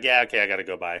 and then you're like okay, I gotta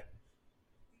go by.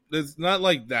 It's not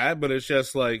like that, but it's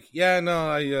just like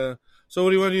so what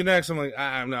do you want to do next? I'm like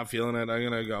I'm not feeling it. I'm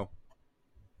gonna go.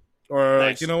 Or nice.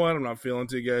 Like you know what? I'm not feeling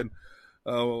too good.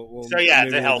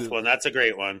 It's a health one. That's a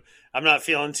great one. I'm not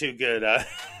feeling too good.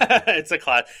 It's a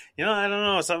class. I don't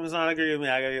know. Something's not agreeing with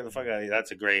me. I gotta get the fuck out of here.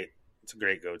 It's a great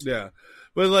go-to. Yeah,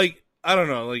 but like I don't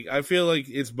know. Like I feel like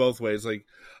it's both ways. Like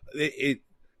it.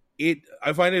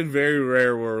 I find it very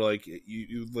rare where like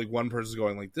you like one person's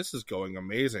going like this is going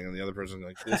amazing, and the other person's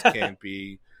like this can't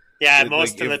be. Yeah,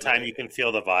 most of the time you can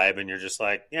feel the vibe, and you're just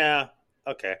like, yeah,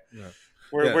 okay,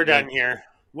 we're done here.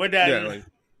 We're done. Yeah, like,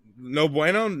 no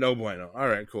bueno. All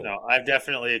right, cool. No, I've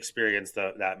definitely experienced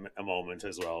that a moment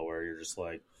as well where you're just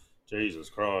like, Jesus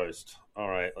Christ. All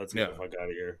right, let's get the fuck out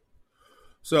of here.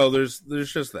 So there's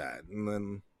just that, and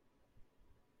then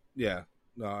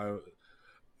no,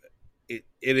 it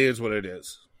is what it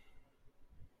is.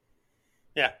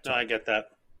 Yeah, no, I get that.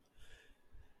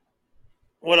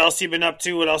 What else you been up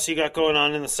to? What else you got going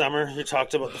on in the summer? You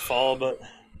talked about the fall, but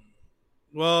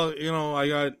Well, I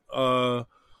got a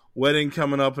wedding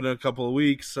coming up in a couple of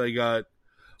weeks.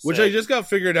 Which I just got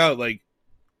figured out. Like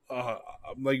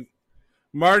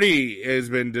Marty has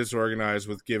been disorganized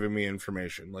with giving me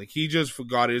information. Like he just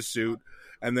forgot his suit,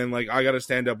 and then like I got to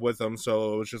stand up with him.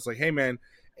 So it was just like, hey man,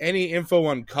 any info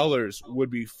on colors would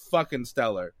be fucking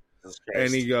stellar.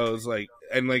 And he goes like,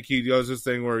 he does this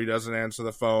thing where he doesn't answer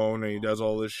the phone and he does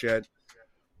all this shit.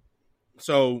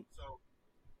 So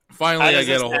finally, I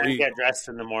get a whole. Get dressed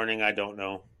in the morning. I don't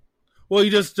know. Well,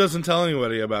 he just doesn't tell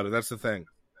anybody about it. That's the thing.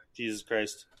 Jesus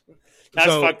Christ, that's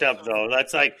fucked up though.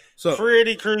 That's like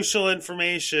pretty crucial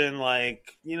information.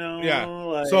 Like yeah.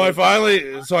 Like... So I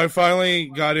finally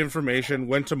got information.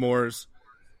 Went to Moore's,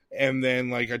 and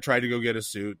then like I tried to go get a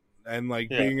suit. And like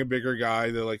being a bigger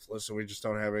guy, they're like, "Listen, we just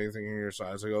don't have anything in your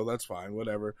size." I go, "That's fine,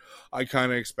 whatever." I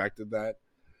kind of expected that.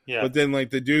 Yeah. But then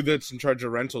like the dude that's in charge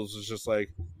of rentals is just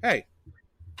like, "Hey,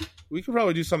 we could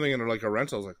probably do something in like a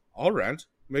rental." I was like, "I'll rent.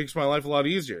 Makes my life a lot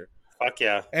easier." Fuck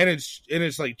yeah. And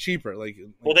it's like cheaper. Like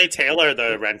well, they tailor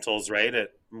the rentals right at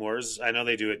Moore's. I know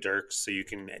they do at Dirk's, so you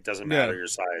can. It doesn't matter your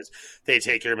size. They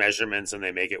take your measurements and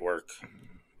they make it work.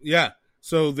 Yeah.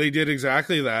 So they did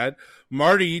exactly that.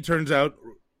 Marty turns out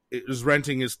is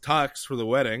renting his tux for the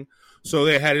wedding, so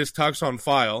they had his tux on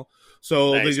file.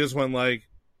 So they just went like,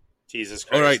 Jesus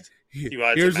Christ! All right,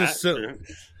 here's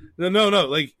no.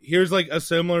 Like here's like a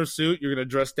similar suit. You're gonna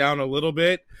dress down a little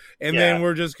bit, and then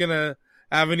we're just gonna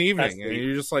have an evening. And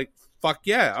you're just like, fuck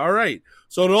yeah, all right.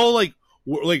 So it all like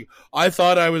I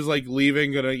thought I was like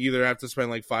leaving, gonna either have to spend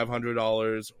like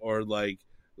 $500 or like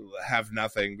have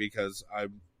nothing because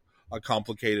I'm a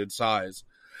complicated size,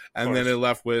 and then it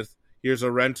left with. Here's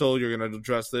a rental, you're going to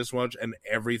dress this much, and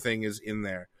everything is in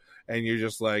there. And you're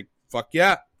just like, fuck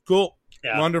yeah, cool,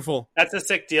 wonderful. That's a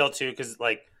sick deal, too, because,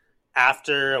 like,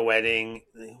 after a wedding,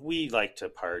 we like to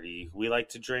party. We like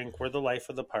to drink. We're the life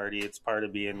of the party. It's part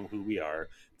of being who we are,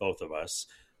 both of us.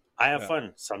 I have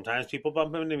fun. Sometimes people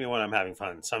bump into me when I'm having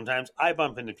fun. Sometimes I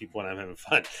bump into people when I'm having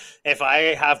fun. If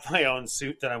I have my own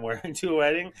suit that I'm wearing to a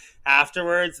wedding,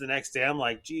 afterwards, the next day, I'm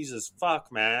like, Jesus,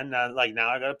 fuck, man. Now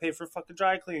I got to pay for a fucking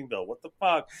dry cleaning bill. What the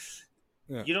fuck?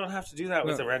 Yeah. You don't have to do that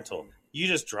with a rental. You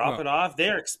just drop it off.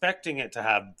 They're expecting it to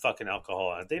have fucking alcohol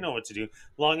on it. They know what to do. As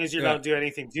long as you don't do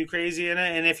anything too crazy in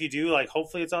it. And if you do, like,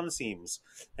 hopefully it's on the seams.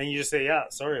 And you just say, yeah,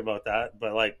 sorry about that.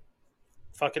 But, like,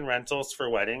 fucking rentals for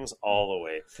weddings all the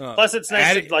way. Plus, it's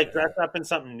nice to like dress up in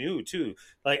something new too.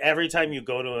 Like every time you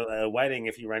go to a wedding,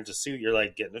 if you rent a suit, you're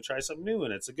like getting to try something new,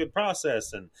 and it's a good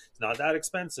process, and it's not that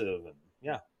expensive. And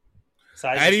yeah,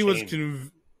 Addie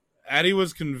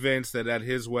was convinced that at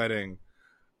his wedding,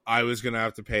 I was gonna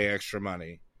have to pay extra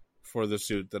money for the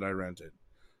suit that I rented,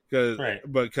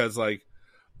 because like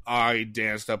I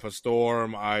danced up a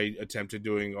storm. I attempted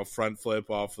doing a front flip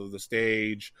off of the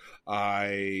stage.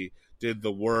 I did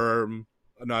the worm,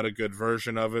 not a good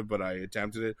version of it, but I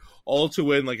attempted it, all to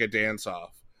win like a dance off.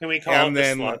 Can we call it the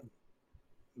slut?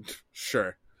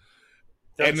 Sure.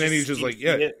 And then he's just like,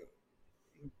 yeah.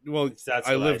 Well,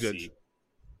 I lived it.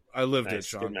 I lived it,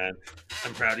 Sean. Good man.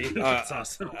 I'm proud of you. That's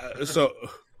awesome.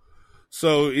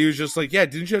 So he was just like, yeah,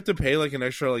 didn't you have to pay like an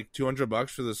extra like $200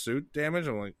 for the suit damage?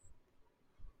 I'm like,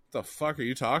 what the fuck are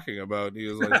you talking about? And he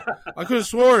was like, I could have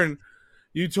sworn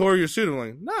you tore your suit. I'm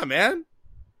like, nah, man.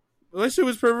 My suit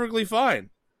was perfectly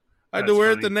fine. I had to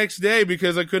wear it the next day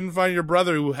because I couldn't find your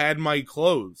brother who had my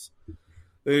clothes.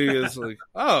 And he was like,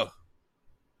 oh,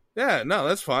 yeah, no,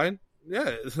 that's fine. Yeah,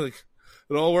 it's like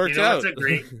it all worked out. It's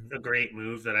a great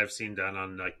move that I've seen done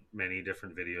on like many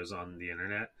different videos on the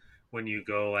internet. When you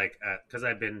go like, because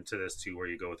I've been to this too, where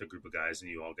you go with a group of guys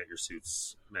and you all get your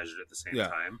suits measured at the same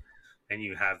time. And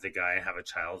you have the guy have a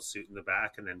child's suit in the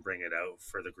back, and then bring it out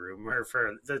for the groom or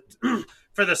for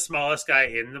the smallest guy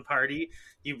in the party.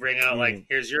 You bring out like,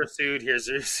 here's your suit, here's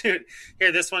your suit,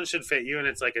 here, this one should fit you, and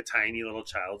it's like a tiny little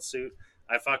child's suit.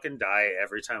 I fucking die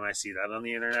every time I see that on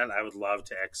the internet. I would love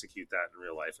to execute that in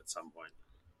real life at some point.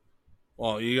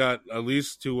 Well, you got at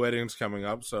least 2 weddings coming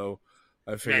up, so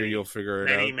I figure you'll figure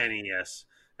it out. Many, yes.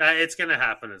 It's gonna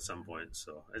happen at some point.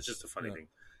 So it's just a funny thing.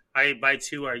 By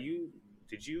 2,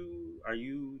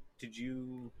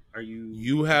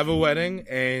 You have a wedding,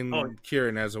 and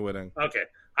Kieran has a wedding. Okay.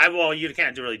 You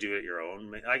can't really do it your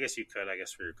own. I guess you could. I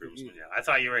guess for your groomsmen. Yeah. I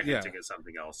thought you were hinting at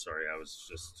something else. Sorry, I was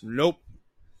just. Nope.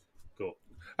 Cool.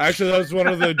 Actually, that was one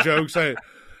of the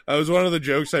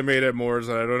jokes I made at Moore's,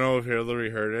 and I don't know if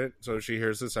Hillary heard it. So if she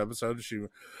hears this episode,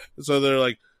 so they're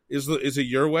like, is it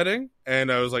your wedding?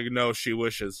 And I was like, no, she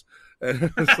wishes.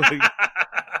 And it's like,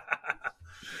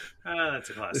 that's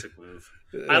a classic move.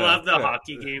 I love the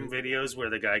hockey game videos where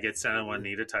the guy gets down on one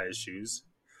knee to tie his shoes.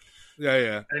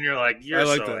 Yeah. And you're like, you're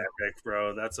like so that. epic,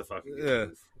 bro. That's a fucking good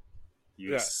move.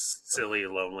 You silly,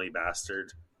 lonely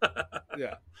bastard.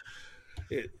 Yeah.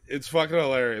 It's fucking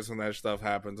hilarious when that stuff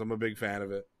happens. I'm a big fan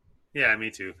of it. Yeah, me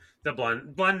too. The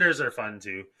blunders are fun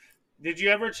too. Did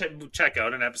you ever check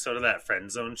out an episode of that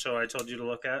Friend Zone show I told you to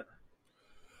look at?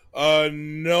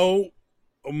 No.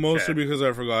 Mostly because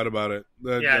I forgot about it.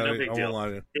 No big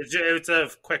deal. It's a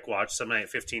quick watch, some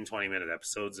 15, 20-minute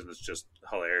episodes, and it's just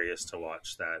hilarious to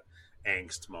watch that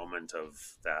angst moment of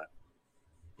that.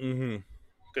 Mm-hmm.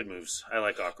 Good moves. I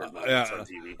like awkward moments on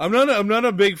TV. I'm not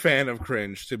a big fan of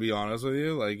cringe, to be honest with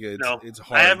you. Like it's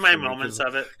hard. I have my moments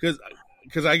of it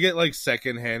because I get like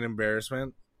secondhand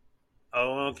embarrassment.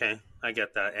 Oh, okay. I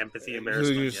get that empathy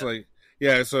embarrassment. You're just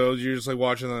so you're just like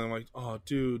watching them. I'm like, oh,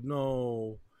 dude,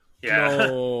 no. Yeah.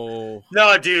 No.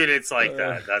 No, dude, it's like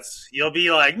that. You'll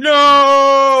be like,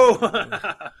 no,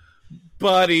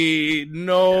 buddy,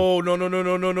 no.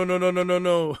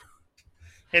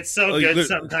 It's so good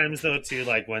sometimes though too.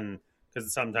 Like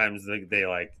because sometimes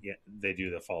they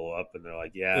do the follow up and they're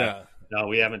like, no,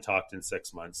 we haven't talked in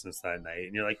 6 months since that night,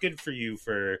 and you're like, good for you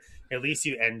for at least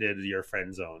you ended your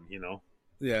friend zone, you know.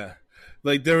 Yeah,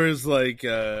 like there is like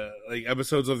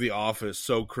episodes of The Office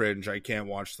so cringe I can't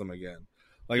watch them again.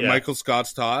 Like Michael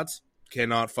Scott's Tots,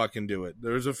 cannot fucking do it.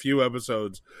 There's a few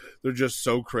episodes they're just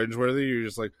so cringeworthy. You're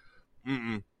just like,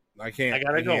 I can't. I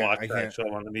gotta go watch that show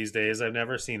one of these days. I've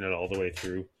never seen it all the way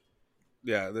through.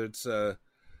 Yeah, that's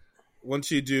once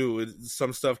you do,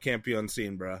 some stuff can't be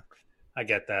unseen, bro. I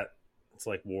get that. It's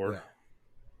like war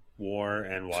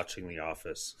and watching The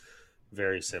Office,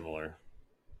 very similar.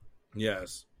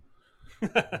 Yes,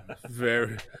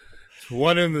 very.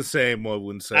 One and the same, one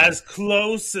would say. As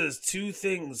close as two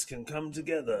things can come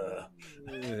together.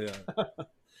 Yeah.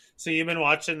 So you've been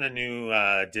watching the new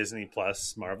Disney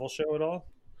Plus Marvel show at all?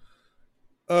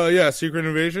 Yeah, Secret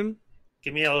Invasion.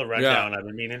 Give me a little rundown. I've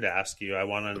been meaning to ask you. I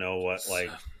want to know what,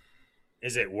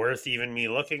 is it worth even me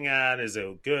looking at? Is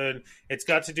it good? It's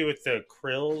got to do with the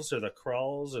Krills or the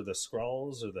Krulls or the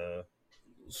Skrulls or the...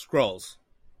 Skrulls.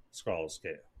 Skrulls,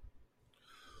 okay.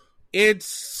 It's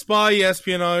spy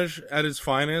espionage at its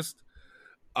finest.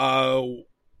 And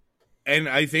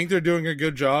I think they're doing a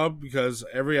good job because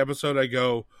every episode I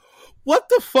go, what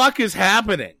the fuck is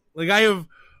happening? Like, I have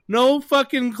no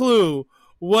fucking clue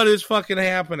what is fucking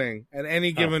happening at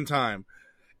any given time.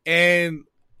 And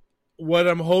what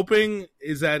I'm hoping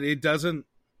is that it doesn't...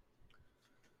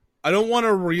 I don't want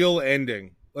a real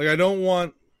ending. Like, I don't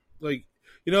want... Like,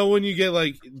 you know when you get,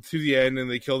 like, to the end and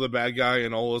they kill the bad guy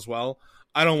and all is well?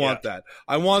 I don't want that.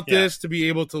 I want this to be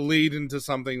able to lead into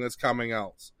something that's coming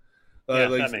else.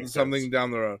 Like something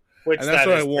down the road. Which and that's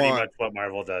what I want. Pretty much what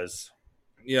Marvel does.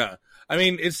 Yeah. I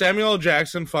mean, it's Samuel L.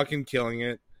 Jackson fucking killing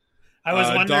it. I was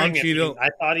wondering if I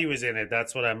thought he was in it.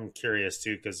 That's what I'm curious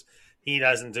too, because he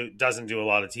doesn't do a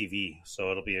lot of TV,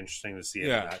 so it'll be interesting to see him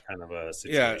in that kind of a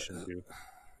situation too.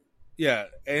 Yeah,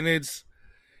 and it's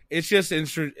just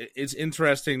it's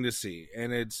interesting to see,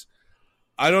 and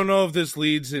I don't know if this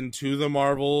leads into the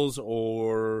Marvels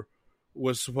or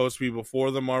was supposed to be before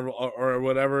the Marvel or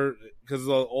whatever, because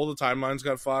all the timelines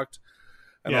got fucked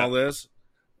and all this.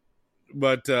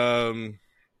 But so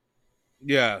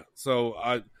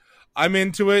I'm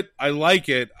into it. I like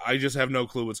it. I just have no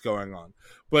clue what's going on.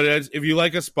 But if you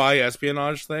like a spy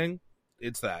espionage thing,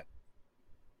 it's that.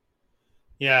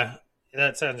 Yeah,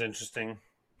 that sounds interesting.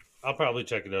 I'll probably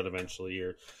check it out eventually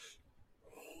here.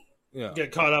 Yeah.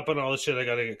 Get caught up on all the shit I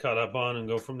got to get caught up on and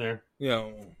go from there. Yeah,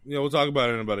 we'll talk about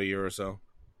it in about a year or so.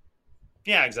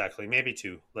 Yeah, exactly. Maybe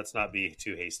 2. Let's not be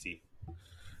too hasty.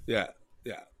 Yeah.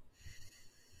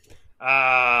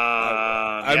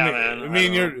 I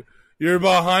mean, you're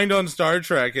behind on Star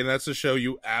Trek, and that's a show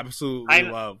you absolutely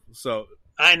love. So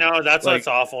I know that's what's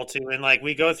awful too. And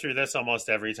we go through this almost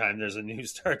every time there's a new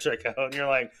Star Trek out, and you're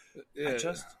like, I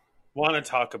just want to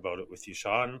talk about it with you,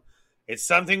 Sean. It's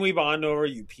something we bond over,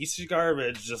 you piece of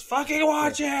garbage. Just fucking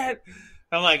watch it.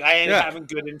 I'm like, I ain't having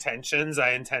good intentions.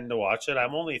 I intend to watch it.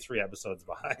 I'm only 3 episodes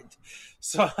behind.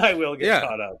 So I will get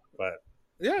caught up. But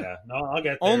no, I'll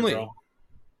get there, bro.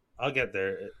 I'll get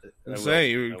there. I'm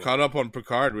saying you caught up on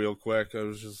Picard real quick. I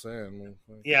was just saying.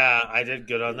 Yeah, I did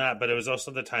good on that. But it was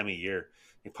also the time of year.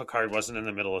 Picard wasn't in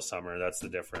the middle of summer. That's the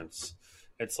difference.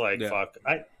 It's like, fuck.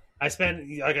 I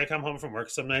spend, I come home from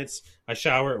work some nights. I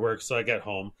shower at work, so I get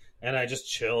home. And I just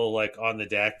chill, on the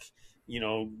deck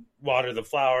water the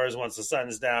flowers once the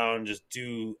sun's down, just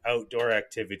do outdoor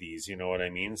activities. You know what I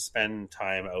mean? Spend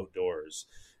time outdoors.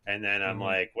 And then I'm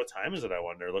like, what time is it? I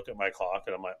wonder. Look at my clock,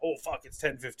 and I'm like, oh fuck, it's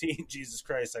 10:15. Jesus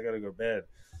Christ, I gotta go to bed.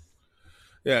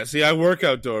 Yeah, see, I work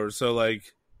outdoors, so like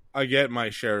I get my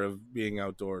share of being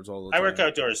outdoors all the time. I work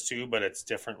outdoors too, but it's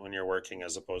different when you're working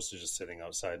as opposed to just sitting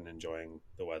outside and enjoying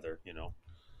the weather. I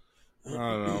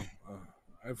don't know.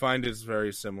 I find it's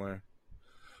very similar.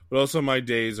 But also my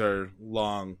days are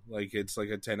long. Like it's like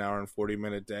a 10-hour and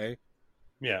 40-minute day.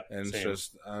 Yeah. And same. it's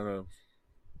just, I don't know.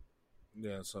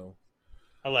 Yeah, so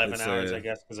 11 hours, I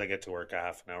guess, because I get to work a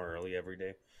half an hour early every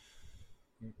day.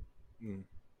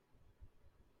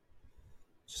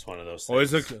 Just one of those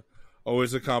things.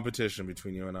 Always a competition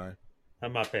between you and I.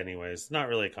 I'm up anyways. Not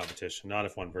really a competition. Not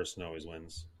if one person always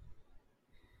wins.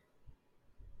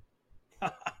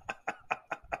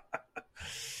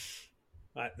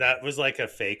 That was like a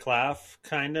fake laugh,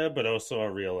 kind of, but also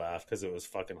a real laugh because it was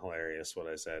fucking hilarious what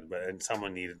I said. And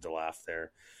someone needed to laugh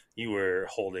there. You were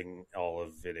holding all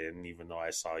of it in, even though I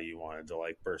saw you wanted to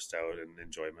like burst out in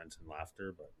enjoyment and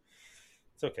laughter. But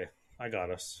it's okay. I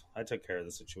got us. I took care of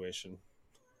the situation.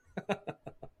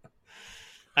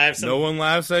 No one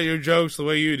laughs at your jokes the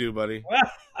way you do, buddy.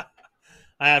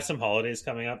 I have some holidays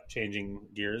coming up, changing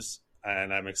gears,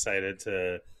 and I'm excited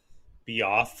to be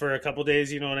off for a couple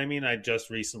days. You know what I mean? I just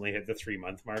recently hit the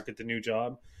 3-month mark at the new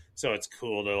job, so it's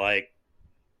cool to like,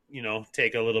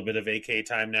 take a little bit of vacay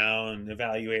time now and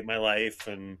evaluate my life,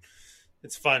 and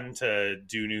it's fun to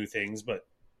do new things. But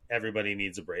everybody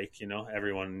needs a break.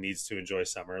 Everyone needs to enjoy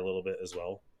summer a little bit as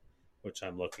well, which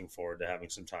I'm looking forward to having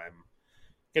some time.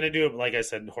 Gonna do it, like I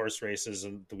said, horse races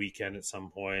on the weekend at some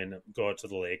point. Go out to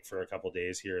the lake for a couple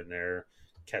days here and there,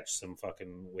 catch some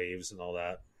fucking waves and all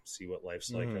that. See what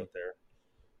life's like out there.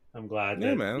 I'm glad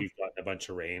that we've gotten a bunch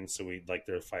of rain, so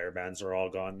their fire bans are all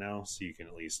gone now, so you can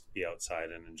at least be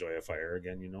outside and enjoy a fire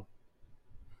again.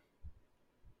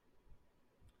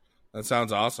 That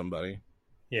sounds awesome, buddy.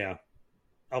 Yeah,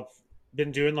 I've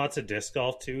been doing lots of disc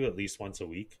golf too, at least once a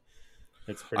week.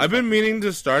 I've been meaning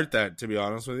to start that, to be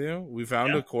honest with you. We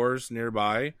found a course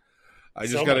nearby. I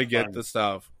just got to get the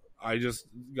stuff. I just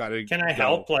got to. Can I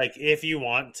help? Like, if you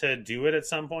want to do it at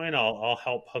some point, I'll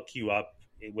help hook you up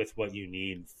with what you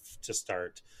need to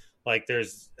start. Like,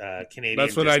 there's Canadian.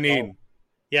 That's what I need.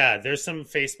 Yeah, there's some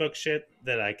Facebook shit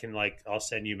that I can I'll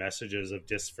send you messages of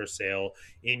discs for sale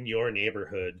in your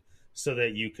neighborhood so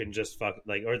that you can just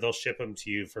or they'll ship them to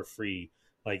you for free.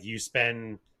 Like, you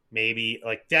spend maybe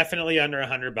definitely under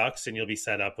 $100 and you'll be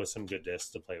set up with some good discs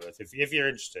to play with. If you're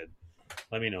interested,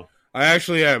 let me know. I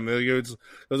actually am. It's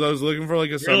because I was looking for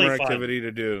a summer activity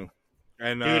to do.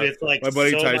 And dude, it's my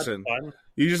buddy so Tyson. Much fun.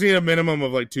 You just need a minimum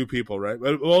of 2 people, right?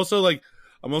 But also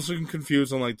I'm also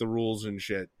confused on the rules and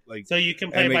shit. So you can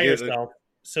play by yourself.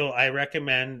 So I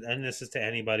recommend, and this is to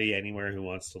anybody anywhere who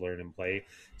wants to learn and play,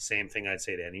 same thing I'd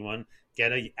say to anyone,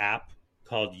 get an app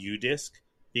called UDisc,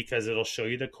 because it'll show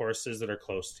you the courses that are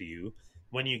close to you.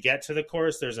 When you get to the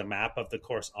course, there's a map of the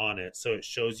course on it, so it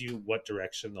shows you what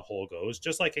direction the hole goes,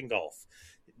 just like in golf.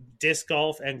 Disc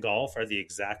golf and golf are the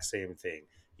exact same thing.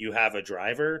 You have a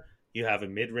driver, you have a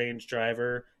mid-range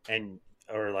driver,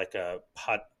 or a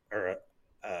putt, or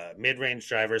a mid-range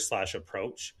driver /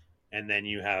 approach, and then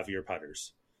you have your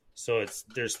putters. So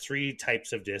there's 3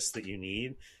 types of discs that you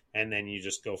need, and then you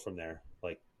just go from there.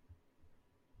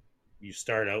 You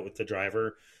start out with the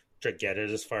driver to get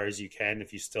it as far as you can.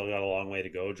 If you still got a long way to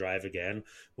go, drive again.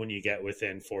 When you get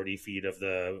within 40 feet of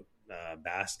the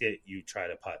basket, you try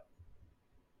to putt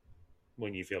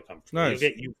when you feel comfortable. Nice.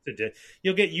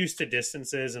 You'll get used to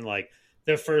distances, and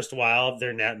the first while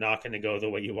they're not going to go the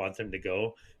way you want them to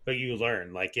go, but you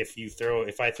learn.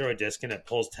 If I throw a disc and it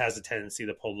has a tendency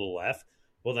to pull to the left,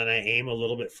 well, then I aim a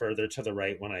little bit further to the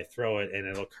right when I throw it, and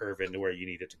it'll curve into where you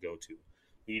need it to go to.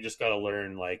 You just got to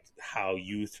learn how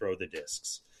you throw the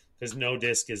discs, because no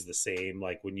disc is the same.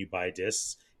 When you buy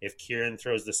discs, if Kieran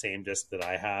throws the same disc that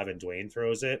I have and Dwayne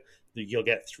throws it, you'll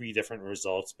get 3 different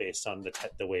results based on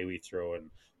the way we throw. And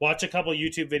watch a couple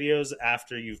YouTube videos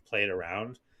after you've played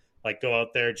around. Go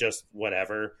out there, just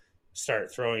whatever,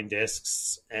 start throwing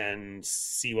discs and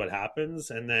see what happens.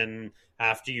 And then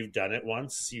after you've done it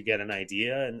once, you get an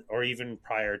idea, or even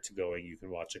prior to going, you can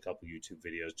watch a couple YouTube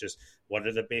videos. Just what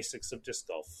are the basics of disc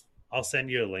golf? I'll send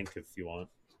you a link if you want,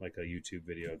 a YouTube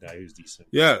video guy who's decent.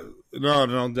 Yeah, no,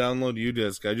 download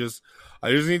UDisc. I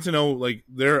just need to know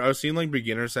I've seen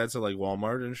beginner sets at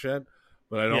Walmart and shit,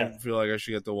 but I don't feel like I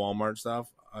should get the Walmart stuff.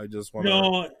 I just want to.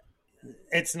 No,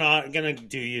 it's not gonna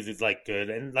do you good.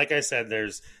 And like I said,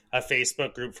 there's a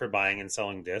Facebook group for buying and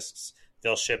selling discs.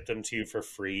 they'll ship them to you for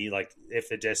free. Like if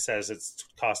the disc says it's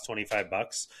cost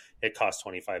 $25, it costs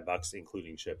 $25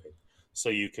 including shipping. So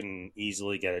you can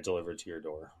easily get it delivered to your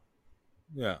door.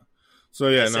 Yeah. So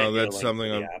yeah, I'll no, send you a that's link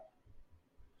something to the I'm app.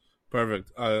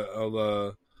 perfect.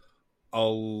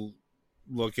 I'll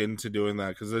look into doing that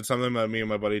because it's something that me and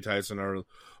my buddy Tyson are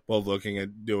both looking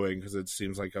at doing because it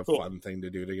seems like a fun thing to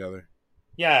do together.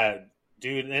 Yeah,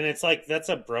 dude, and it's like that's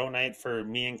a bro night for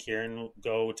me and Kieran.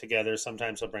 Go together.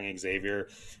 Sometimes he'll bring Xavier.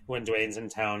 When Dwayne's in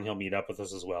town, he'll meet up with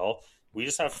us as well. We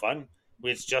just have fun.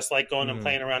 It's just like going and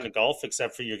playing around the golf,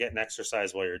 except for you're getting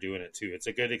exercise while you're doing it too. It's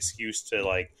a good excuse to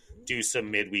like do some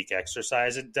midweek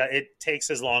exercise. It takes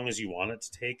as long as you want it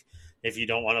to take. If you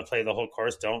don't want to play the whole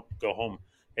course, don't go home.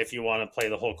 If you want to play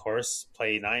the whole course,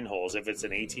 play 9 holes. If it's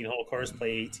an 18-hole course,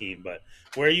 play 18. But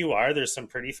where you are, there's some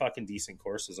pretty fucking decent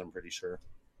courses, I'm pretty sure.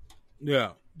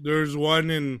 Yeah, there's one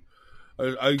in.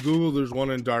 I googled. There's one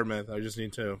in Dartmouth. I just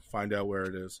need to find out where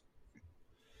it is.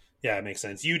 Yeah, it makes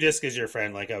sense. UDisc is your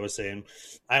friend, like I was saying.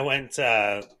 I went.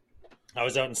 I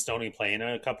was out in Stony Plain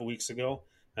a couple weeks ago,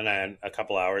 and I had a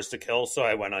couple hours to kill, so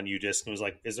I went on UDisc and was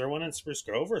like, "Is there one in Spruce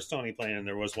Grove or Stony Plain?" And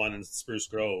there was one in Spruce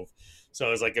Grove, so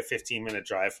it was like a 15-minute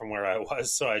drive from where I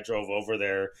was. So I drove over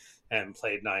there and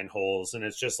played 9 holes, and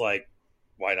it's just like,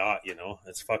 why not? You know,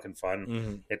 it's fucking fun.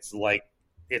 Mm-hmm. It's like.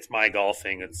 It's my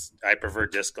golfing. I prefer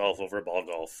disc golf over ball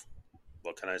golf.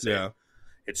 What can I say? Yeah.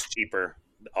 It's cheaper.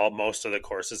 Most of the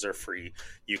courses are free.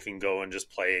 You can go and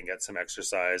just play and get some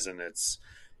exercise, and it's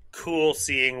cool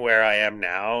seeing where I am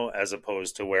now as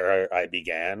opposed to where I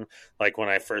began. Like when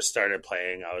I first started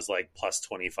playing, I was like plus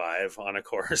 25 on a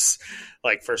course,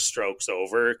 like for strokes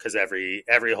over, because every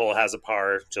hole has a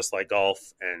par, just like golf,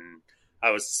 and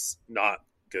I was not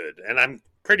good. And I'm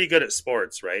pretty good at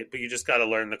sports, right? But you just got to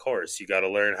learn the course. You got to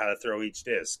learn how to throw each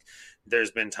disc. There's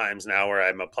been times now where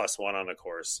I'm a +1 on a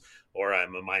course, or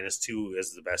I'm a -2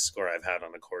 is the best score I've had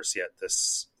on a course yet.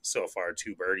 This so far,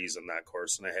 2 birdies on that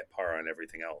course, and I hit par on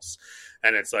everything else.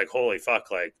 And it's like, holy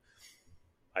fuck, like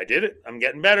I did it. I'm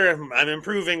getting better. I'm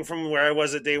improving from where I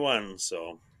was at day one.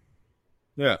 So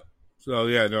yeah. So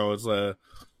yeah, no, it's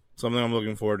something I'm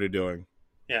looking forward to doing.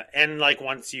 Yeah, and like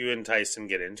once you and Tyson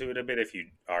get into it a bit, if you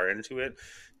are into it,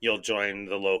 you'll join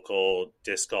the local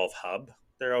disc golf hub,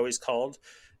 they're always called.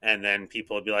 And then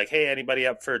people will be like, hey, anybody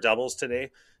up for doubles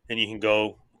today? And you can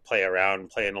go play around,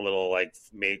 play in a little like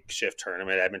makeshift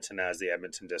tournament. Edmonton has the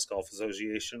Edmonton Disc Golf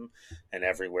Association, and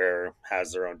everywhere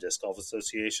has their own disc golf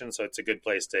association. So it's a good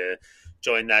place to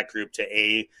join that group to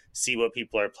A, see what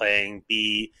people are playing,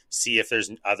 B, see if there's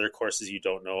other courses you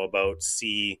don't know about,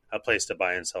 C, a place to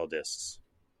buy and sell discs.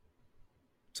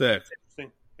 Sick.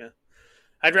 Yeah,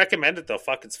 I'd recommend it though.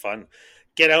 Fuck, it's fun.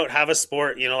 Get out, have a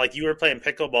sport. You know, like you were playing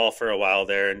pickleball for a while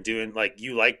there, and doing like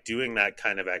you like doing that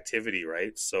kind of activity,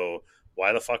 right? So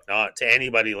why the fuck not? To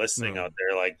anybody listening out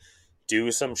there, like do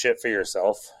some shit for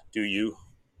yourself. Do you?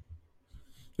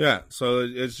 Yeah. So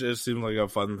it just seems like a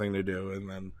fun thing to do,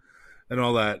 and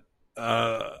all that.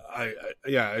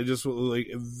 I just like.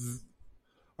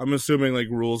 I'm assuming like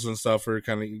rules and stuff are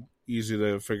kind of easy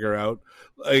to figure out.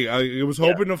 Like I was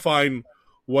hoping to find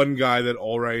one guy that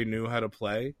already knew how to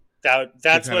play.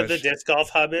 That's what the disc golf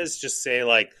hub is. Just say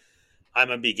like, I'm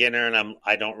a beginner and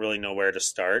I don't really know where to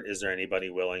start. Is there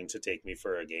anybody willing to take me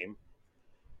for a game?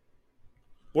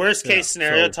 Worst case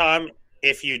scenario, Tom,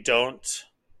 if you don't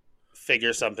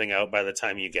figure something out by the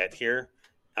time you get here,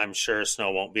 I'm sure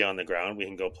snow won't be on the ground. We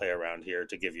can go play around here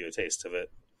to give you a taste of it.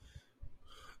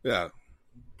 Yeah.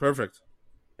 Perfect.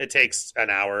 It takes an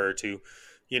hour or two.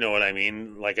 You know what I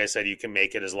mean? Like I said, you can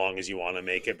make it as long as you want to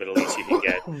make it, but at least you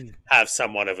can have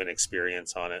somewhat of an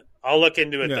experiance on it. I'll look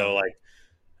into it though, like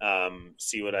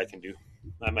see what I can do.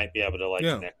 I might be able to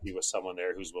connect you with someone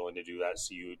there who's willing to do that,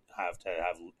 so you have to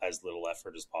have as little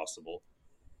effort as possible.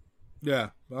 Yeah.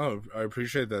 Oh, I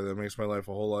appreciate that. That makes my life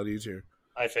a whole lot easier.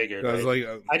 I figured.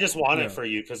 Right? I just want it for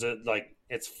you because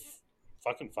it's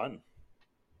fucking fun.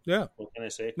 Yeah. What can I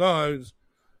say? No,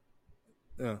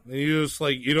 yeah, and you just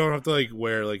you don't have to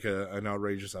wear an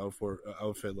outrageous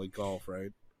outfit like golf, right?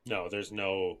 No, there's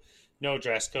no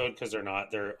dress code because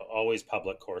they're always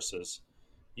public courses.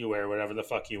 You wear whatever the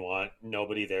fuck you want.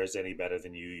 Nobody there's any better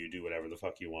than you. You do whatever the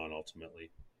fuck you want ultimately.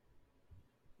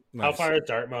 Nice. How far is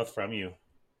Dartmouth from you?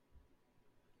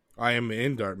 I am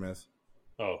in Dartmouth.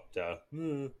 Oh, duh.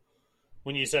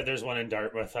 When you said there's one in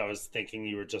Dartmouth, I was thinking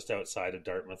you were just outside of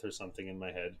Dartmouth or something in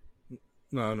my head.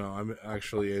 No, I'm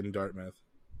actually in Dartmouth.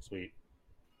 Sweet.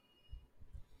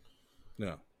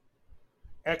 Yeah.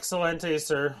 Excellente,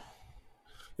 sir.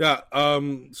 Yeah,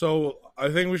 so I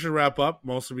think we should wrap up,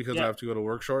 mostly because I have to go to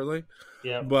work shortly.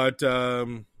 Yeah. But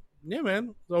yeah,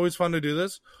 man, it's always fun to do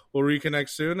this. We'll reconnect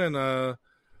soon, and I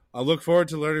look forward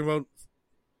to learning about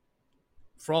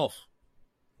Frolf.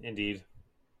 Indeed.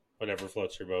 Whatever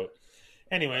floats your boat.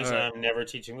 Anyways, right. I'm never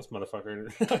teaching this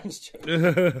motherfucker. I'm just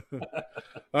joking.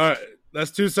 All right.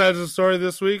 That's Two Sides of the Story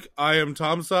this week. I am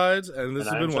Tom Sides, and this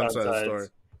has been One Side of the Story.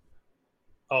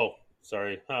 Oh,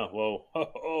 sorry. Oh,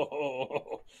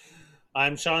 whoa.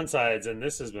 I'm Sean Sides, and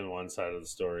this has been One Side of the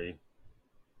Story.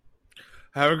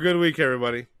 Have a good week,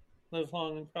 everybody. Live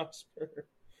long and prosper.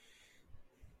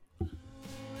 Two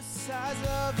sides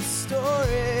of the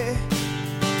story.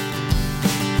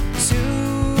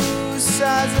 Two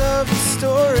sides of the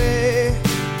story.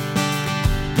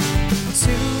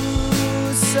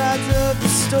 Two sides of the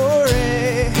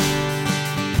story.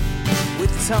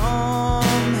 With Tom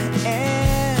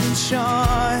and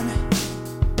Sean.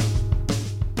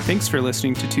 Thanks for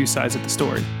listening to Two Sides of the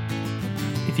Story.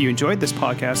 If you enjoyed this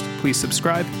podcast, please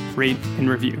subscribe, rate, and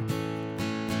review.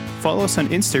 Follow us on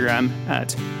Instagram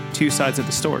at Two Sides of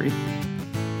the Story,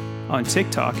 on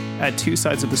TikTok at Two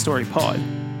Sides of the Story Pod,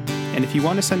 and if you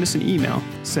want to send us an email,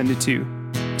 send it to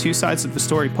Two Sides of the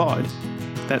Story Pod.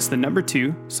 That's the number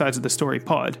 2 sides of the story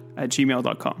pod at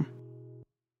gmail.com.